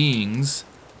human beings,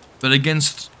 but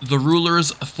against the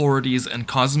rulers, authorities, and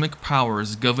cosmic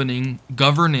powers governing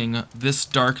this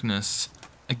darkness,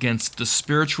 against the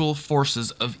spiritual forces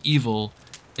of evil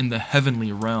in the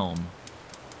heavenly realm.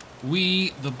 We,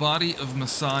 the body of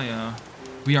Messiah,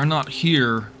 we are not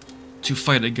here to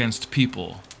fight against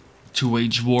people, to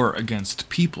wage war against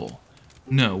people.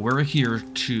 No, we're here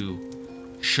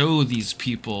to show these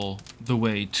people the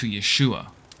way to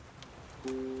Yeshua.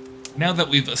 Now that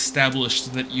we've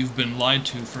established that you've been lied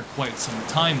to for quite some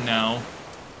time now,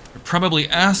 you're probably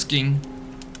asking,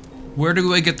 where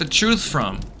do I get the truth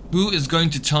from? Who is going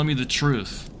to tell me the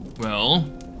truth? Well,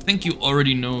 I think you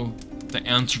already know the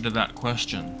answer to that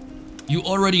question. You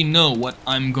already know what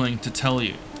I'm going to tell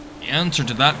you. The answer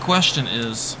to that question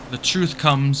is, the truth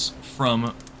comes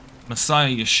from Messiah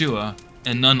Yeshua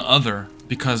and none other,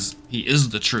 because he is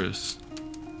the truth.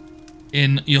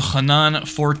 In Yochanan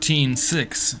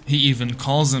 14:6, he even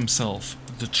calls himself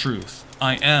the truth.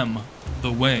 I am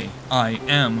the way. I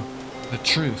am the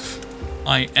truth.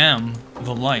 I am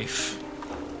the life.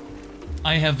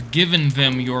 I have given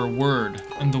them your word,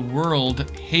 and the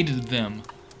world hated them,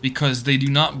 because they do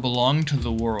not belong to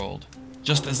the world,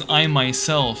 just as I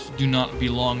myself do not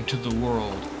belong to the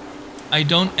world. I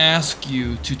don't ask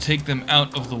you to take them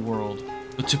out of the world,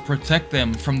 but to protect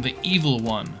them from the evil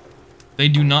one. They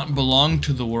do not belong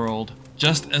to the world,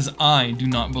 just as I do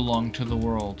not belong to the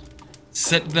world.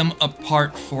 Set them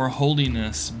apart for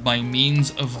holiness by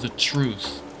means of the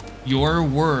truth. Your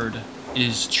word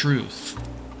is truth.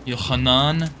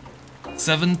 Yochanan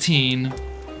 17,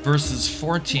 verses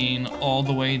 14 all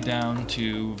the way down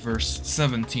to verse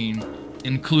 17,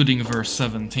 including verse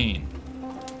 17.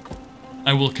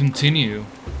 I will continue.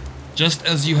 Just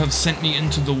as you have sent me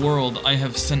into the world, I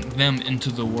have sent them into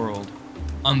the world.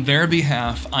 On their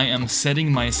behalf, I am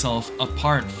setting myself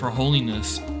apart for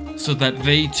holiness, so that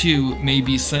they too may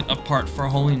be set apart for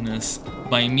holiness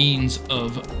by means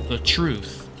of the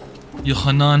truth.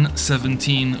 Yochanan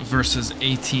 17, verses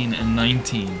 18 and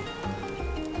 19.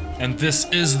 And this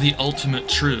is the ultimate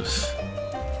truth.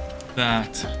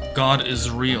 that God is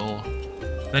real,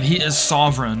 that He is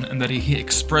sovereign, and that He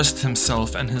expressed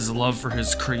Himself and His love for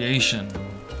His creation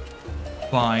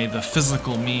by the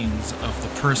physical means of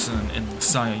the person in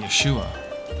Messiah Yeshua,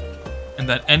 and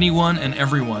that anyone and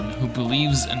everyone who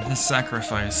believes in His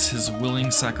sacrifice, His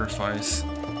willing sacrifice,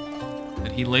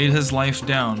 that He laid His life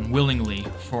down willingly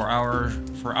for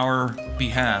our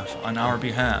behalf, on our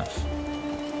behalf,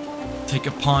 take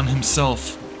upon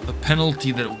Himself the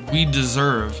penalty that we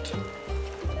deserved,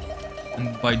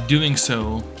 and by doing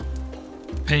so,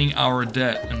 paying our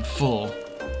debt in full,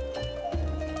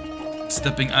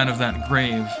 stepping out of that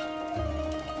grave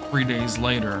 3 days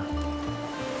later.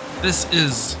 This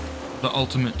is the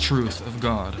ultimate truth of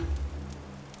God.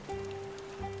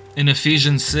 In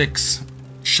Ephesians 6,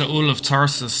 Shaul of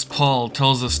Tarsus, Paul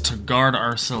tells us to guard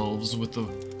ourselves with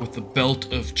the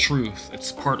belt of truth.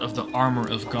 It's part of the armor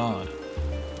of God.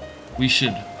 We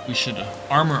should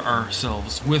armor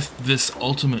ourselves with this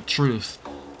ultimate truth.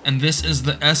 And this is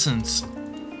the essence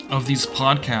of these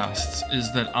podcasts,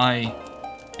 is that I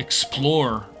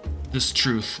explore this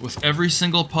truth. With every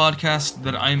single podcast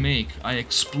that I make, I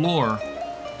explore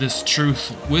this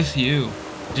truth with you,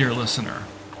 dear listener,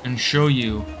 and show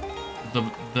you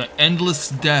the endless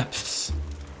depths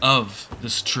of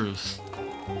this truth,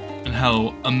 and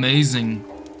how amazing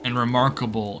and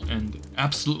remarkable and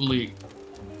absolutely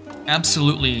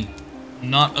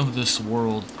not of this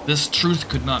world. This truth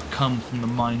could not come from the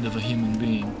mind of a human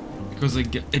being, because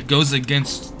it goes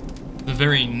against the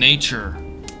very nature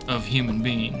of human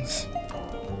beings.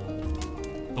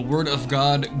 The Word of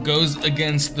God goes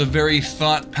against the very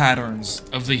thought patterns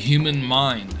of the human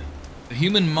mind. The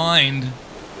human mind,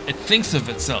 it thinks of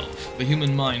itself. The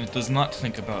human mind does not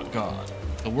think about God.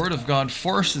 The Word of God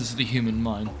forces the human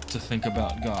mind to think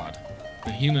about God.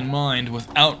 The human mind,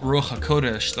 without Ruach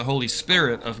HaKodesh, the Holy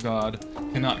Spirit of God,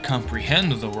 cannot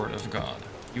comprehend the Word of God.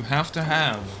 You have to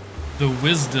have the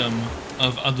wisdom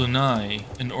of Adonai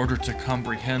in order to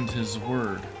comprehend His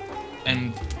Word.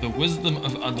 And the wisdom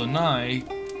of Adonai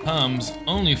comes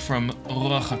only from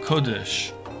Ruach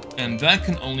HaKodesh, and that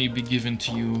can only be given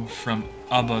to you from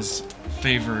Abba's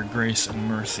favor, grace, and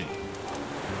mercy.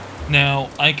 Now,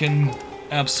 I can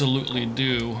absolutely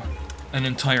do an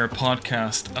entire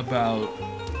podcast about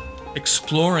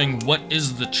exploring what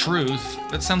is the truth.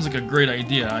 That sounds like a great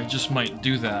idea. I just might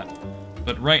do that.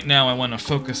 But right now I want to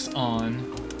focus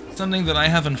on something that I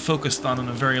haven't focused on in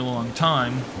a very long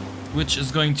time, which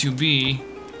is going to be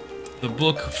the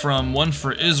book from One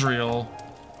for Israel,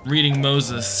 Reading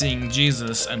Moses, Seeing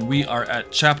Jesus, and we are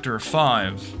at chapter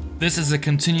 5. This is a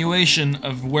continuation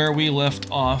of where we left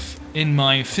off in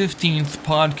my 15th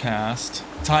podcast,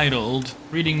 titled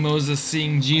Reading Moses,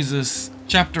 Seeing Jesus,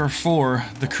 Chapter 4,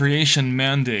 The Creation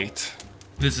Mandate.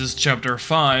 This is Chapter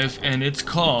 5, and it's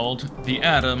called The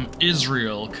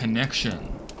Adam-Israel Connection.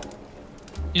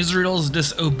 Israel's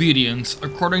disobedience,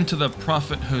 according to the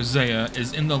prophet Hosea,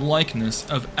 is in the likeness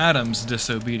of Adam's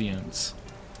disobedience.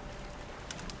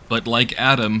 But like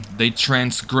Adam, they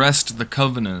transgressed the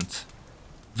covenant.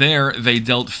 There they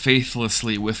dealt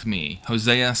faithlessly with me.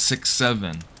 Hosea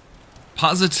 6:7.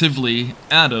 Positively,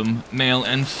 Adam, male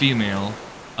and female,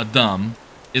 Adam,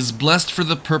 is blessed for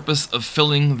the purpose of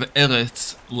filling the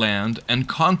Eretz land and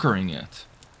conquering it.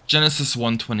 Genesis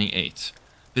 1:28.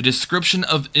 The description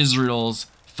of Israel's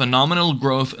phenomenal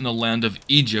growth in the land of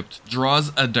Egypt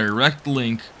draws a direct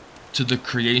link to the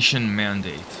creation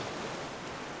mandate.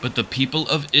 But the people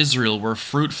of Israel were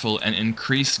fruitful and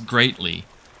increased greatly.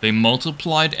 They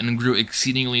multiplied and grew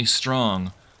exceedingly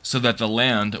strong, so that the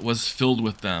land was filled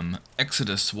with them.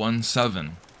 Exodus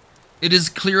 1:7. It is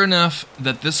clear enough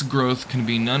that this growth can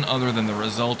be none other than the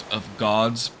result of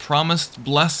God's promised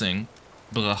blessing,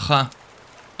 bracha,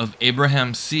 of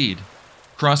Abraham's seed.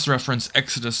 Cross-reference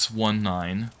Exodus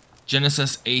 1:9,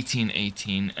 Genesis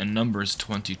 18:18, and Numbers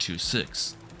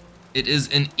 22:6. It is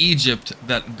in Egypt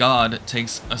that God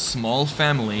takes a small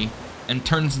family and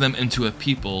turns them into a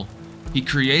people. He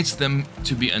creates them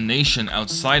to be a nation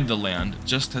outside the land,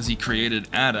 just as He created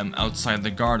Adam outside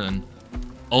the garden,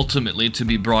 ultimately to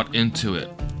be brought into it.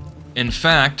 In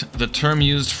fact, the term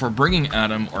used for bringing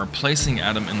Adam or placing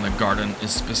Adam in the garden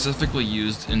is specifically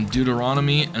used in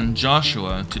Deuteronomy and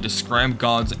Joshua to describe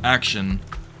God's action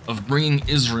of bringing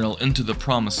Israel into the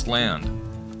promised land.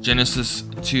 Genesis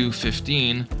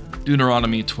 2:15,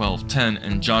 Deuteronomy 12:10,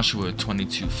 and Joshua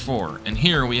 22:4. And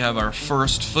here we have our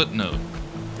first footnote,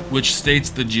 which states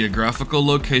the geographical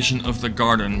location of the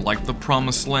garden, like the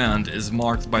promised land, is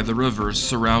marked by the rivers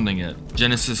surrounding it.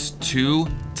 Genesis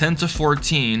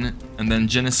 2:10-14, and then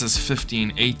Genesis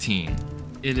 15:18.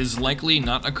 It is likely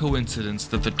not a coincidence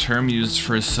that the term used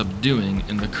for subduing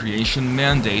in the creation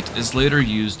mandate is later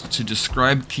used to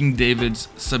describe King David's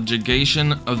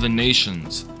subjugation of the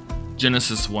nations,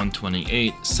 Genesis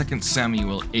 1:28, 2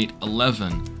 Samuel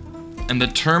 8:11, and the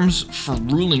terms for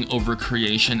ruling over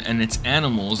creation and its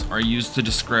animals are used to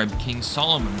describe King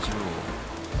Solomon's rule,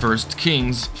 1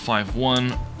 Kings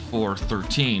 5:1,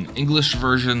 4:13, English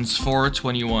versions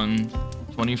 4:21,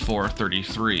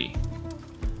 24:33.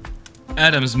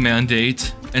 Adam's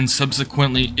mandate, and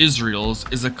subsequently Israel's,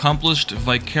 is accomplished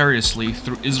vicariously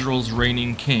through Israel's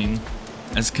reigning king,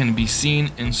 as can be seen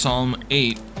in Psalm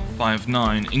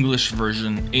 8:5-9, English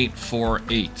version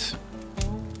 8:4-8.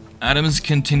 Adam's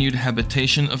continued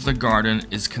habitation of the garden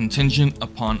is contingent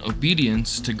upon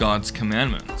obedience to God's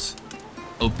commandments.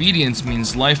 Obedience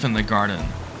means life in the garden.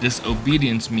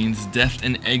 Disobedience means death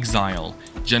in exile,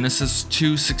 Genesis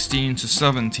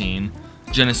 2:16-17,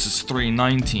 Genesis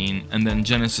 3:19, and then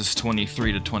Genesis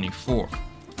 23-24.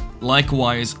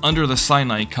 Likewise, under the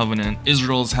Sinai covenant,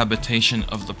 Israel's habitation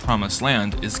of the promised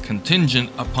land is contingent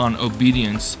upon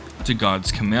obedience to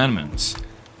God's commandments.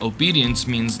 Obedience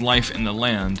means life in the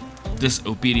land.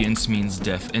 Disobedience means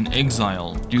death in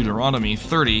exile, Deuteronomy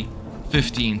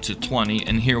 30:15-20,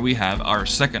 and here we have our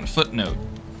second footnote.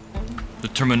 The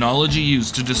terminology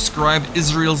used to describe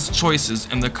Israel's choices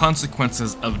and the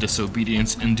consequences of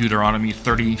disobedience in Deuteronomy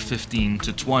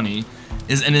 30:15-20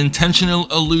 is an intentional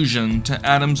allusion to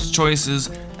Adam's choices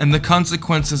and the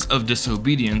consequences of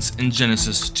disobedience in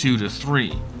Genesis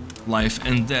 2-3, life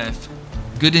and death,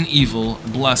 good and evil,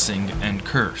 blessing and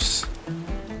curse.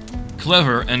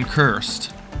 Clever and cursed.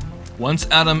 Once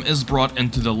Adam is brought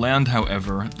into the land,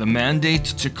 however, the mandate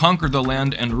to conquer the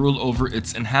land and rule over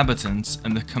its inhabitants,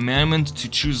 and the commandment to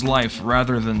choose life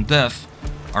rather than death,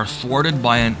 are thwarted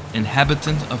by an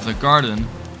inhabitant of the garden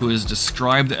who is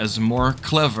described as more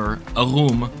clever,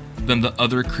 arum, than the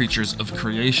other creatures of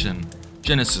creation,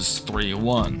 Genesis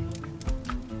 3:1.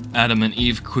 Adam and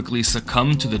Eve quickly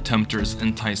succumb to the tempter's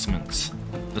enticements.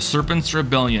 The serpent's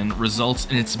rebellion results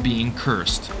in its being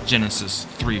cursed, Genesis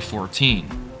 3:14.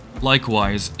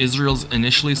 Likewise, Israel's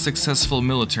initially successful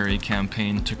military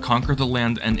campaign to conquer the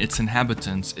land and its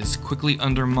inhabitants is quickly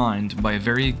undermined by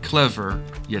very clever,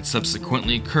 yet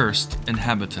subsequently cursed,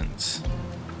 inhabitants.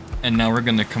 And now we're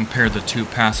going to compare the two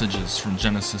passages from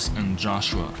Genesis and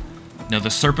Joshua. Now the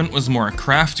serpent was more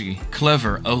crafty,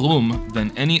 clever, arum,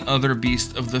 than any other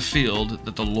beast of the field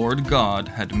that the Lord God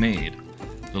had made.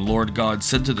 The Lord God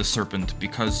said to the serpent,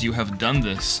 "Because you have done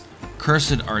this,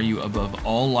 cursed are you above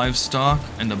all livestock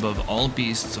and above all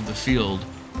beasts of the field.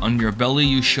 On your belly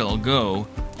you shall go,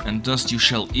 and dust you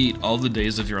shall eat all the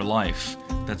days of your life."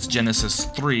 That's Genesis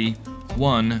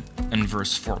 3:1 and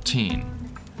verse 14.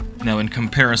 Now in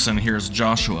comparison, here's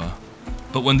Joshua.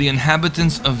 "But when the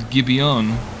inhabitants of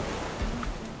Gibeon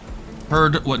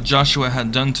heard what Joshua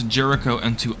had done to Jericho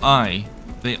and to Ai,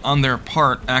 they on their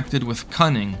part acted with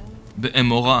cunning,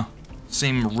 be'emorah,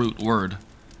 same root word,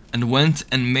 and went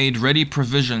and made ready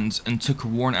provisions and took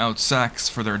worn-out sacks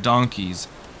for their donkeys,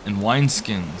 and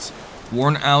wineskins,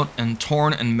 worn out and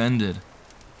torn and mended.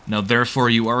 Now therefore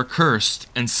you are cursed,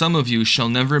 and some of you shall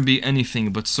never be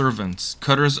anything but servants,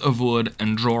 cutters of wood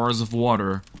and drawers of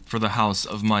water for the house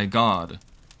of my God."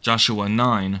 Joshua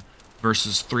 9,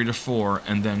 verses 3-4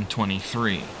 and then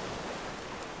 23.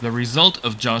 The result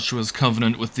of Joshua's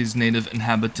covenant with these native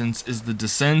inhabitants is the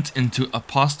descent into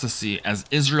apostasy as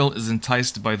Israel is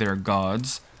enticed by their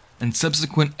gods, and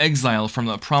subsequent exile from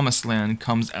the promised land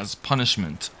comes as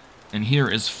punishment. And here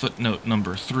is footnote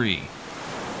number 3.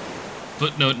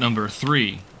 Footnote number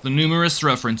 3. The numerous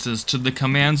references to the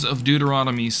commands of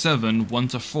Deuteronomy 7,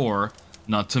 1-4,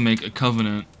 not to make a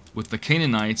covenant with the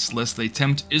Canaanites lest they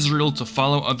tempt Israel to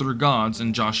follow other gods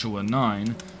in Joshua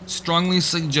 9, strongly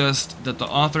suggest that the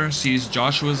author sees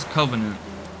Joshua's covenant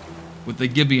with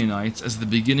the Gibeonites as the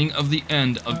beginning of the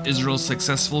end of Israel's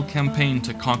successful campaign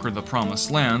to conquer the Promised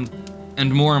Land,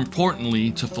 and more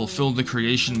importantly, to fulfill the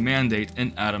creation mandate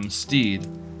in Adam's stead.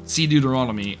 See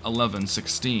Deuteronomy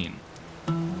 11:16.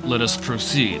 Let us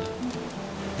proceed.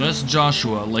 Thus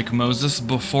Joshua, like Moses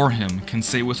before him, can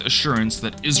say with assurance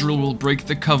that Israel will break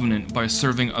the covenant by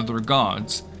serving other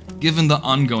gods, given the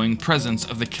ongoing presence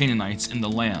of the Canaanites in the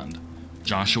land.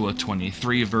 Joshua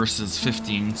 23 verses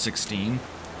 15-16,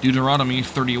 Deuteronomy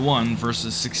 31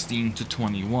 verses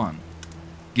 16-21.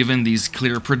 Given these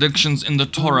clear predictions in the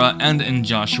Torah and in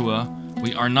Joshua,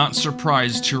 we are not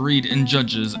surprised to read in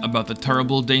Judges about the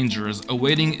terrible dangers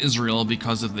awaiting Israel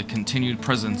because of the continued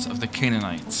presence of the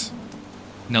Canaanites.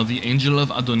 Now the angel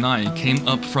of Adonai came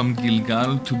up from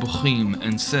Gilgal to Bochim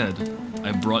and said,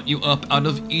 "I brought you up out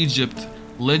of Egypt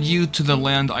led you to the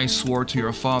land I swore to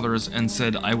your fathers and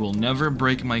said, I will never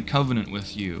break my covenant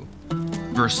with you.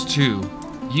 Verse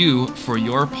 2, you, for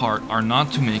your part, are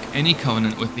not to make any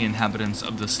covenant with the inhabitants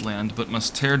of this land, but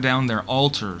must tear down their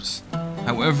altars.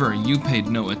 However, you paid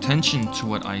no attention to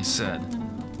what I said.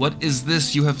 What is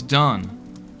this you have done?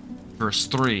 Verse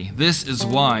 3, this is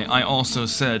why I also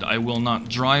said, I will not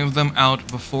drive them out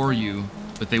before you,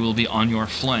 but they will be on your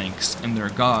flanks, and their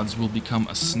gods will become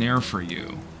a snare for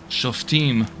you.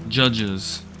 Shoftim,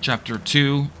 Judges, chapter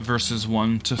 2, verses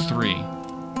 1 to 3.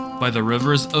 By the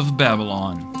rivers of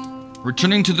Babylon.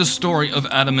 Returning to the story of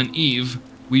Adam and Eve,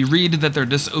 we read that their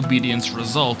disobedience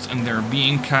results in their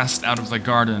being cast out of the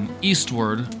garden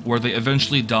eastward, where they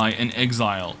eventually die in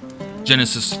exile.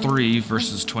 Genesis 3,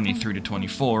 verses 23 to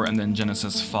 24, and then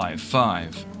Genesis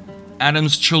 5:5.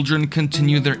 Adam's children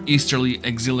continue their easterly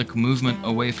exilic movement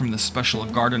away from the special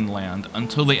garden land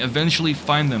until they eventually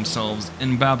find themselves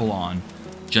in Babylon.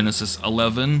 Genesis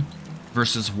 11,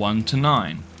 verses 1 to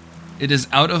 9. It is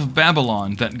out of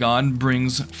Babylon that God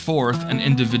brings forth an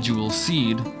individual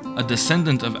seed, a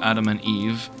descendant of Adam and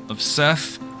Eve, of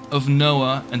Seth, of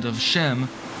Noah, and of Shem,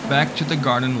 back to the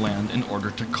garden land in order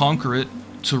to conquer it,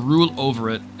 to rule over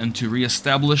it, and to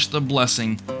reestablish the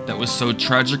blessing that was so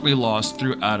tragically lost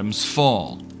through Adam's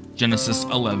fall. Genesis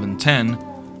 11:10,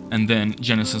 and then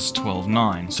Genesis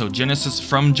 12:9. So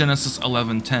from Genesis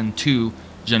 11:10 to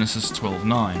Genesis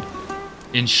 12:9.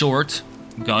 In short,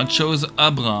 God chose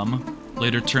Abram,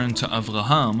 later turned to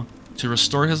Avraham, to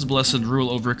restore his blessed rule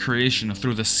over creation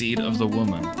through the seed of the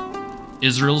woman.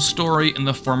 Israel's story in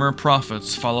the former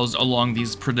prophets follows along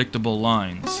these predictable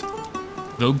lines.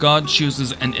 Though God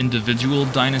chooses an individual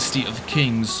dynasty of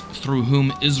kings through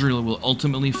whom Israel will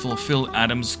ultimately fulfill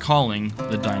Adam's calling,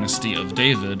 the dynasty of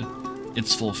David,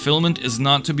 its fulfillment is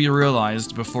not to be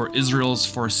realized before Israel's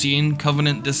foreseen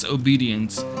covenant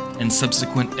disobedience and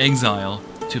subsequent exile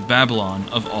to Babylon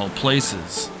of all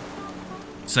places.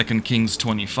 2 Kings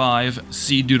 25,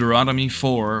 see Deuteronomy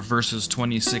 4, verses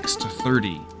 26 to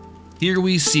 30. Here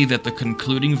we see that the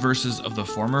concluding verses of the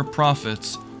former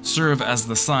prophets serve as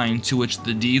the sign to which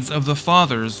the deeds of the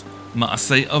fathers,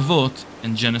 Ma'aseh Avot,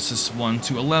 in Genesis 1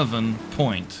 to 11,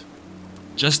 point.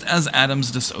 Just as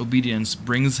Adam's disobedience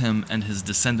brings him and his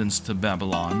descendants to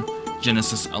Babylon,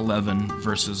 Genesis 11,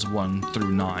 verses 1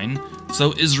 through 9,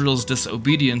 so Israel's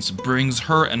disobedience brings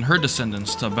her and her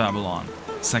descendants to Babylon,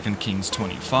 2 Kings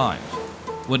 25.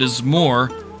 What is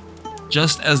more,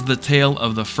 just as the tale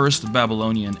of the first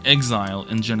Babylonian exile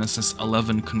in Genesis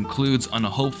 11 concludes on a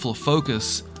hopeful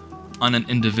focus on an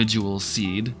individual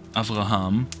seed,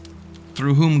 Avraham,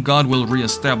 through whom God will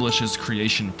reestablish his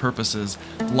creation purposes,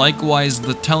 likewise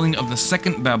the telling of the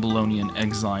second Babylonian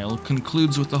exile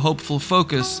concludes with a hopeful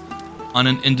focus on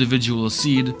an individual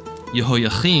seed,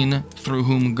 Jehoiachin, through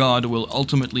whom God will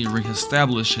ultimately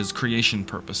reestablish his creation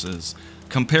purposes.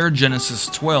 Compare Genesis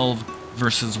 12,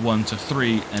 verses 1 to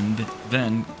 3, and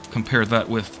then compare that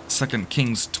with 2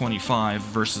 Kings 25,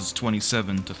 verses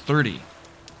 27 to 30.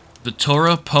 The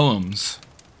Torah poems.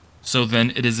 So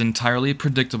then it is entirely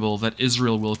predictable that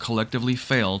Israel will collectively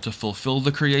fail to fulfill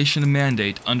the creation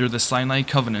mandate under the Sinai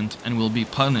covenant and will be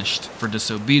punished for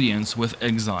disobedience with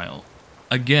exile.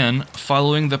 Again,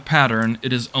 following the pattern,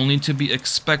 it is only to be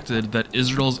expected that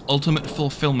Israel's ultimate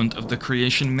fulfillment of the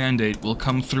creation mandate will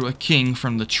come through a king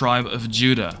from the tribe of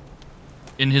Judah.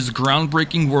 In his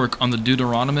groundbreaking work on the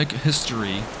Deuteronomic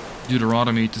history,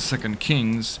 Deuteronomy to 2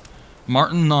 Kings,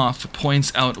 Martin Knopf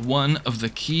points out one of the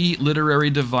key literary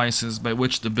devices by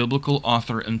which the biblical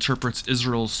author interprets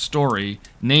Israel's story,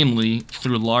 namely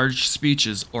through large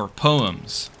speeches or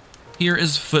poems. Here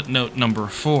is footnote number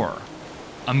 4.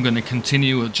 I'm going to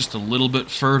continue just a little bit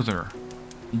further.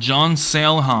 John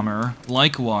Sailhamer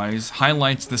likewise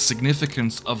highlights the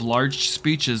significance of large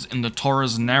speeches in the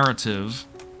Torah's narrative,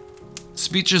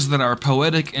 speeches that are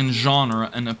poetic in genre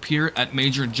and appear at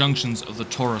major junctions of the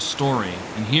Torah story.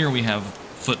 And here we have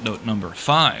footnote number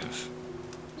 5.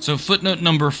 So footnote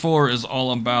number 4 is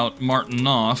all about Martin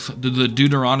Knopf, the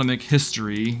Deuteronomic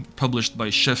history published by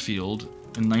Sheffield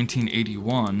in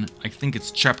 1981. I think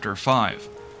it's chapter 5.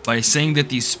 By saying that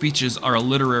these speeches are a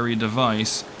literary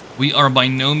device, we are by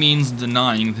no means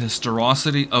denying the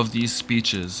historicity of these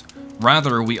speeches.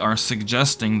 Rather, we are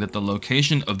suggesting that the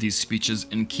location of these speeches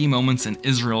in key moments in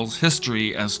Israel's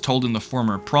history as told in the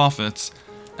former prophets,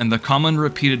 and the common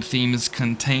repeated themes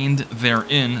contained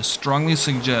therein strongly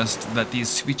suggest that these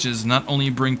speeches not only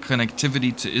bring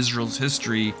connectivity to Israel's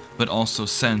history, but also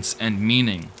sense and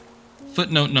meaning.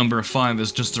 Footnote number 5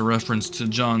 is just a reference to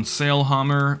John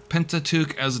Sailhamer,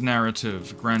 Pentateuch as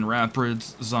Narrative, Grand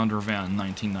Rapids, Zondervan,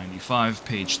 1995,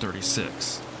 page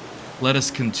 36. Let us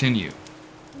continue.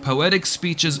 Poetic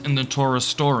speeches in the Torah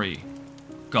story.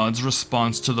 God's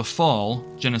response to the fall,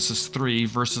 Genesis 3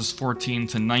 verses 14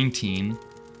 to 19.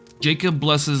 Jacob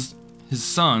blesses his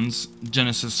sons,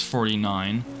 Genesis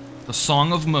 49. The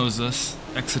Song of Moses,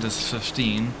 Exodus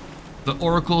 15. The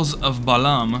Oracles of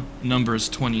Balaam, Numbers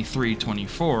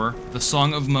 23-24. The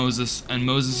Song of Moses and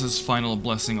Moses' final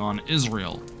blessing on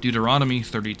Israel, Deuteronomy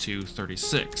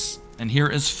 32-36. And here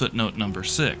is footnote number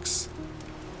 6.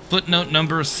 Footnote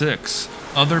number 6.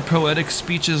 Other poetic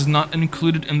speeches not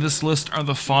included in this list are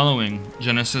the following: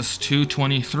 Genesis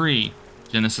 2:23,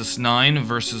 Genesis 9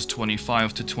 verses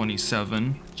 25 to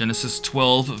 27, Genesis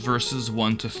 12 verses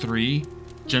 1 to 3,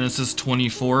 Genesis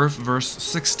 24 verse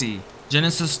 60,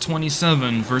 Genesis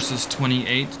 27 verses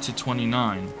 28 to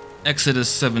 29, Exodus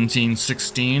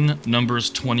 17:16, Numbers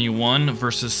 21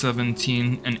 verses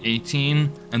 17 and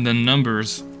 18, and then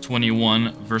Numbers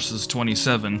 21 verses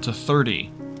 27 to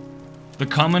 30. The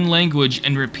common language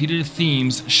and repeated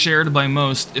themes shared by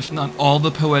most, if not all, the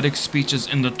poetic speeches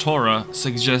in the Torah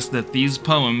suggest that these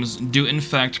poems do in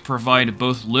fact provide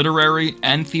both literary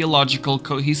and theological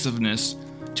cohesiveness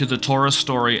to the Torah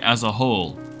story as a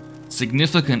whole.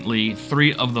 Significantly,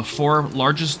 3 of the 4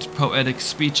 largest poetic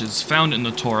speeches found in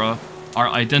the Torah are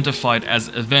identified as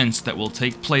events that will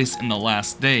take place in the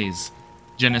last days: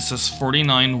 Genesis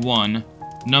 49:1,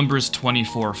 Numbers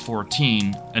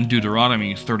 24:14, and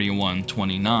Deuteronomy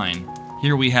 31:29.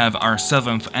 Here we have our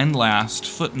 7th and last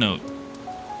footnote.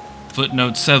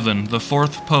 Footnote 7. The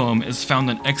 4th poem is found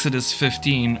in Exodus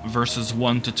 15 verses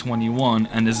 1 to 21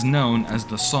 and is known as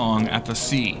the Song at the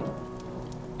Sea.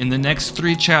 In the next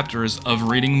 3 chapters of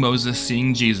Reading Moses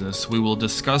Seeing Jesus, we will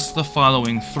discuss the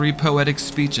following 3 poetic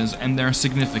speeches and their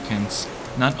significance,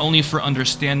 not only for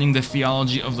understanding the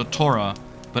theology of the Torah,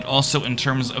 but also in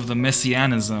terms of the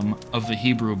messianism of the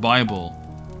Hebrew Bible.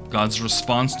 God's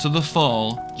response to the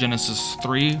fall, Genesis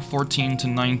 3:14 to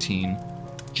 19.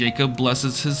 Jacob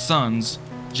blesses his sons,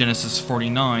 Genesis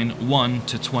 49:1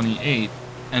 to 28,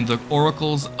 and the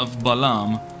oracles of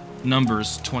Balaam,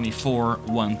 Numbers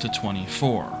 24:1 to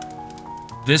 24.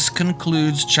 This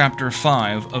concludes chapter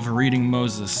 5 of Reading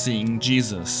Moses Seeing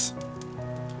Jesus.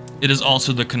 It is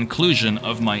also the conclusion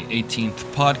of my 18th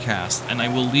podcast, and I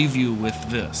will leave you with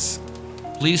this.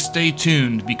 Please stay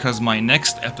tuned because my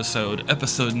next episode,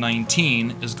 episode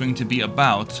 19, is going to be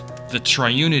about the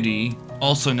triunity,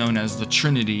 also known as the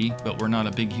Trinity, but we're not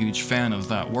a big huge fan of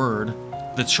that word,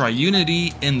 the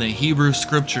triunity in the Hebrew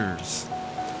Scriptures.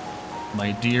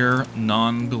 My dear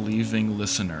non-believing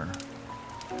listener,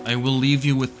 I will leave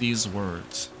you with these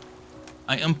words.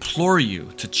 I implore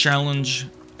you to challenge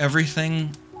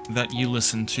everything that you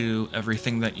listen to,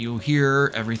 everything that you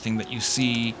hear, everything that you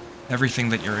see, everything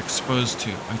that you're exposed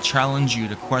to. I challenge you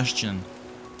to question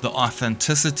the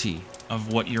authenticity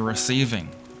of what you're receiving.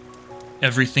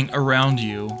 Everything around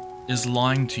you is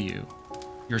lying to you.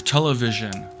 Your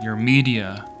television, your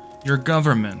media, your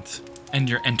government, and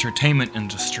your entertainment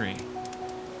industry.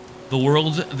 The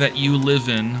world that you live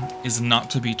in is not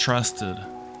to be trusted.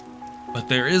 But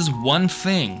there is one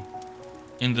thing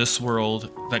in this world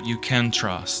that you can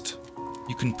trust.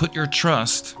 You can put your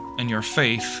trust and your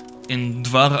faith in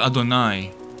Dvar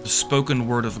Adonai, the spoken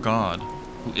word of God,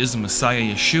 who is Messiah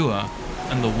Yeshua,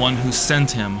 and the one who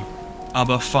sent him,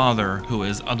 Abba Father, who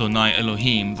is Adonai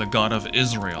Elohim, the God of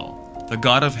Israel, the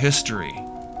God of history.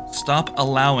 Stop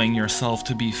allowing yourself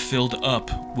to be filled up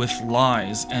with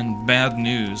lies and bad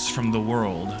news from the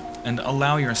world, and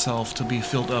allow yourself to be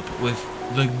filled up with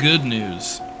the good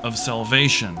news of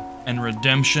salvation and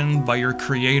redemption by your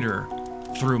Creator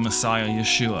through Messiah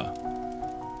Yeshua.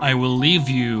 I will leave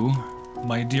you,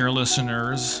 my dear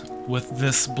listeners, with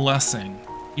this blessing.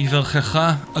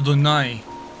 Yivarchecha Adonai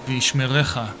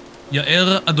v'yishmerecha.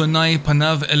 Ya'er Adonai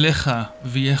panav elecha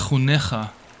v'yechunecha.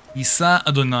 Yisa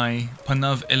Adonai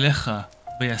panav elecha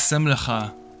v'yasem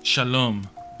lecha shalom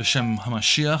b'shem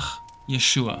HaMashiach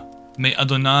Yeshua. May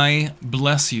Adonai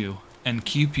bless you and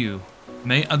keep you.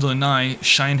 May Adonai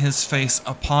shine his face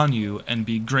upon you and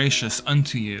be gracious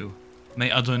unto you.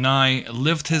 May Adonai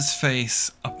lift his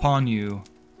face upon you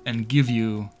and give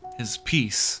you his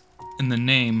peace. In the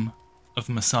name of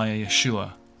Messiah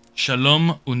Yeshua.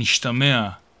 Shalom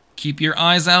unishtamea. Keep your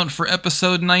eyes out for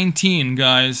episode 19,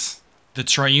 guys. The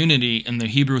triunity in the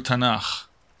Hebrew Tanakh.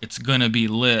 It's gonna be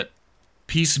lit.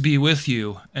 Peace be with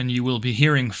you, and you will be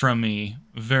hearing from me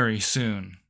very soon.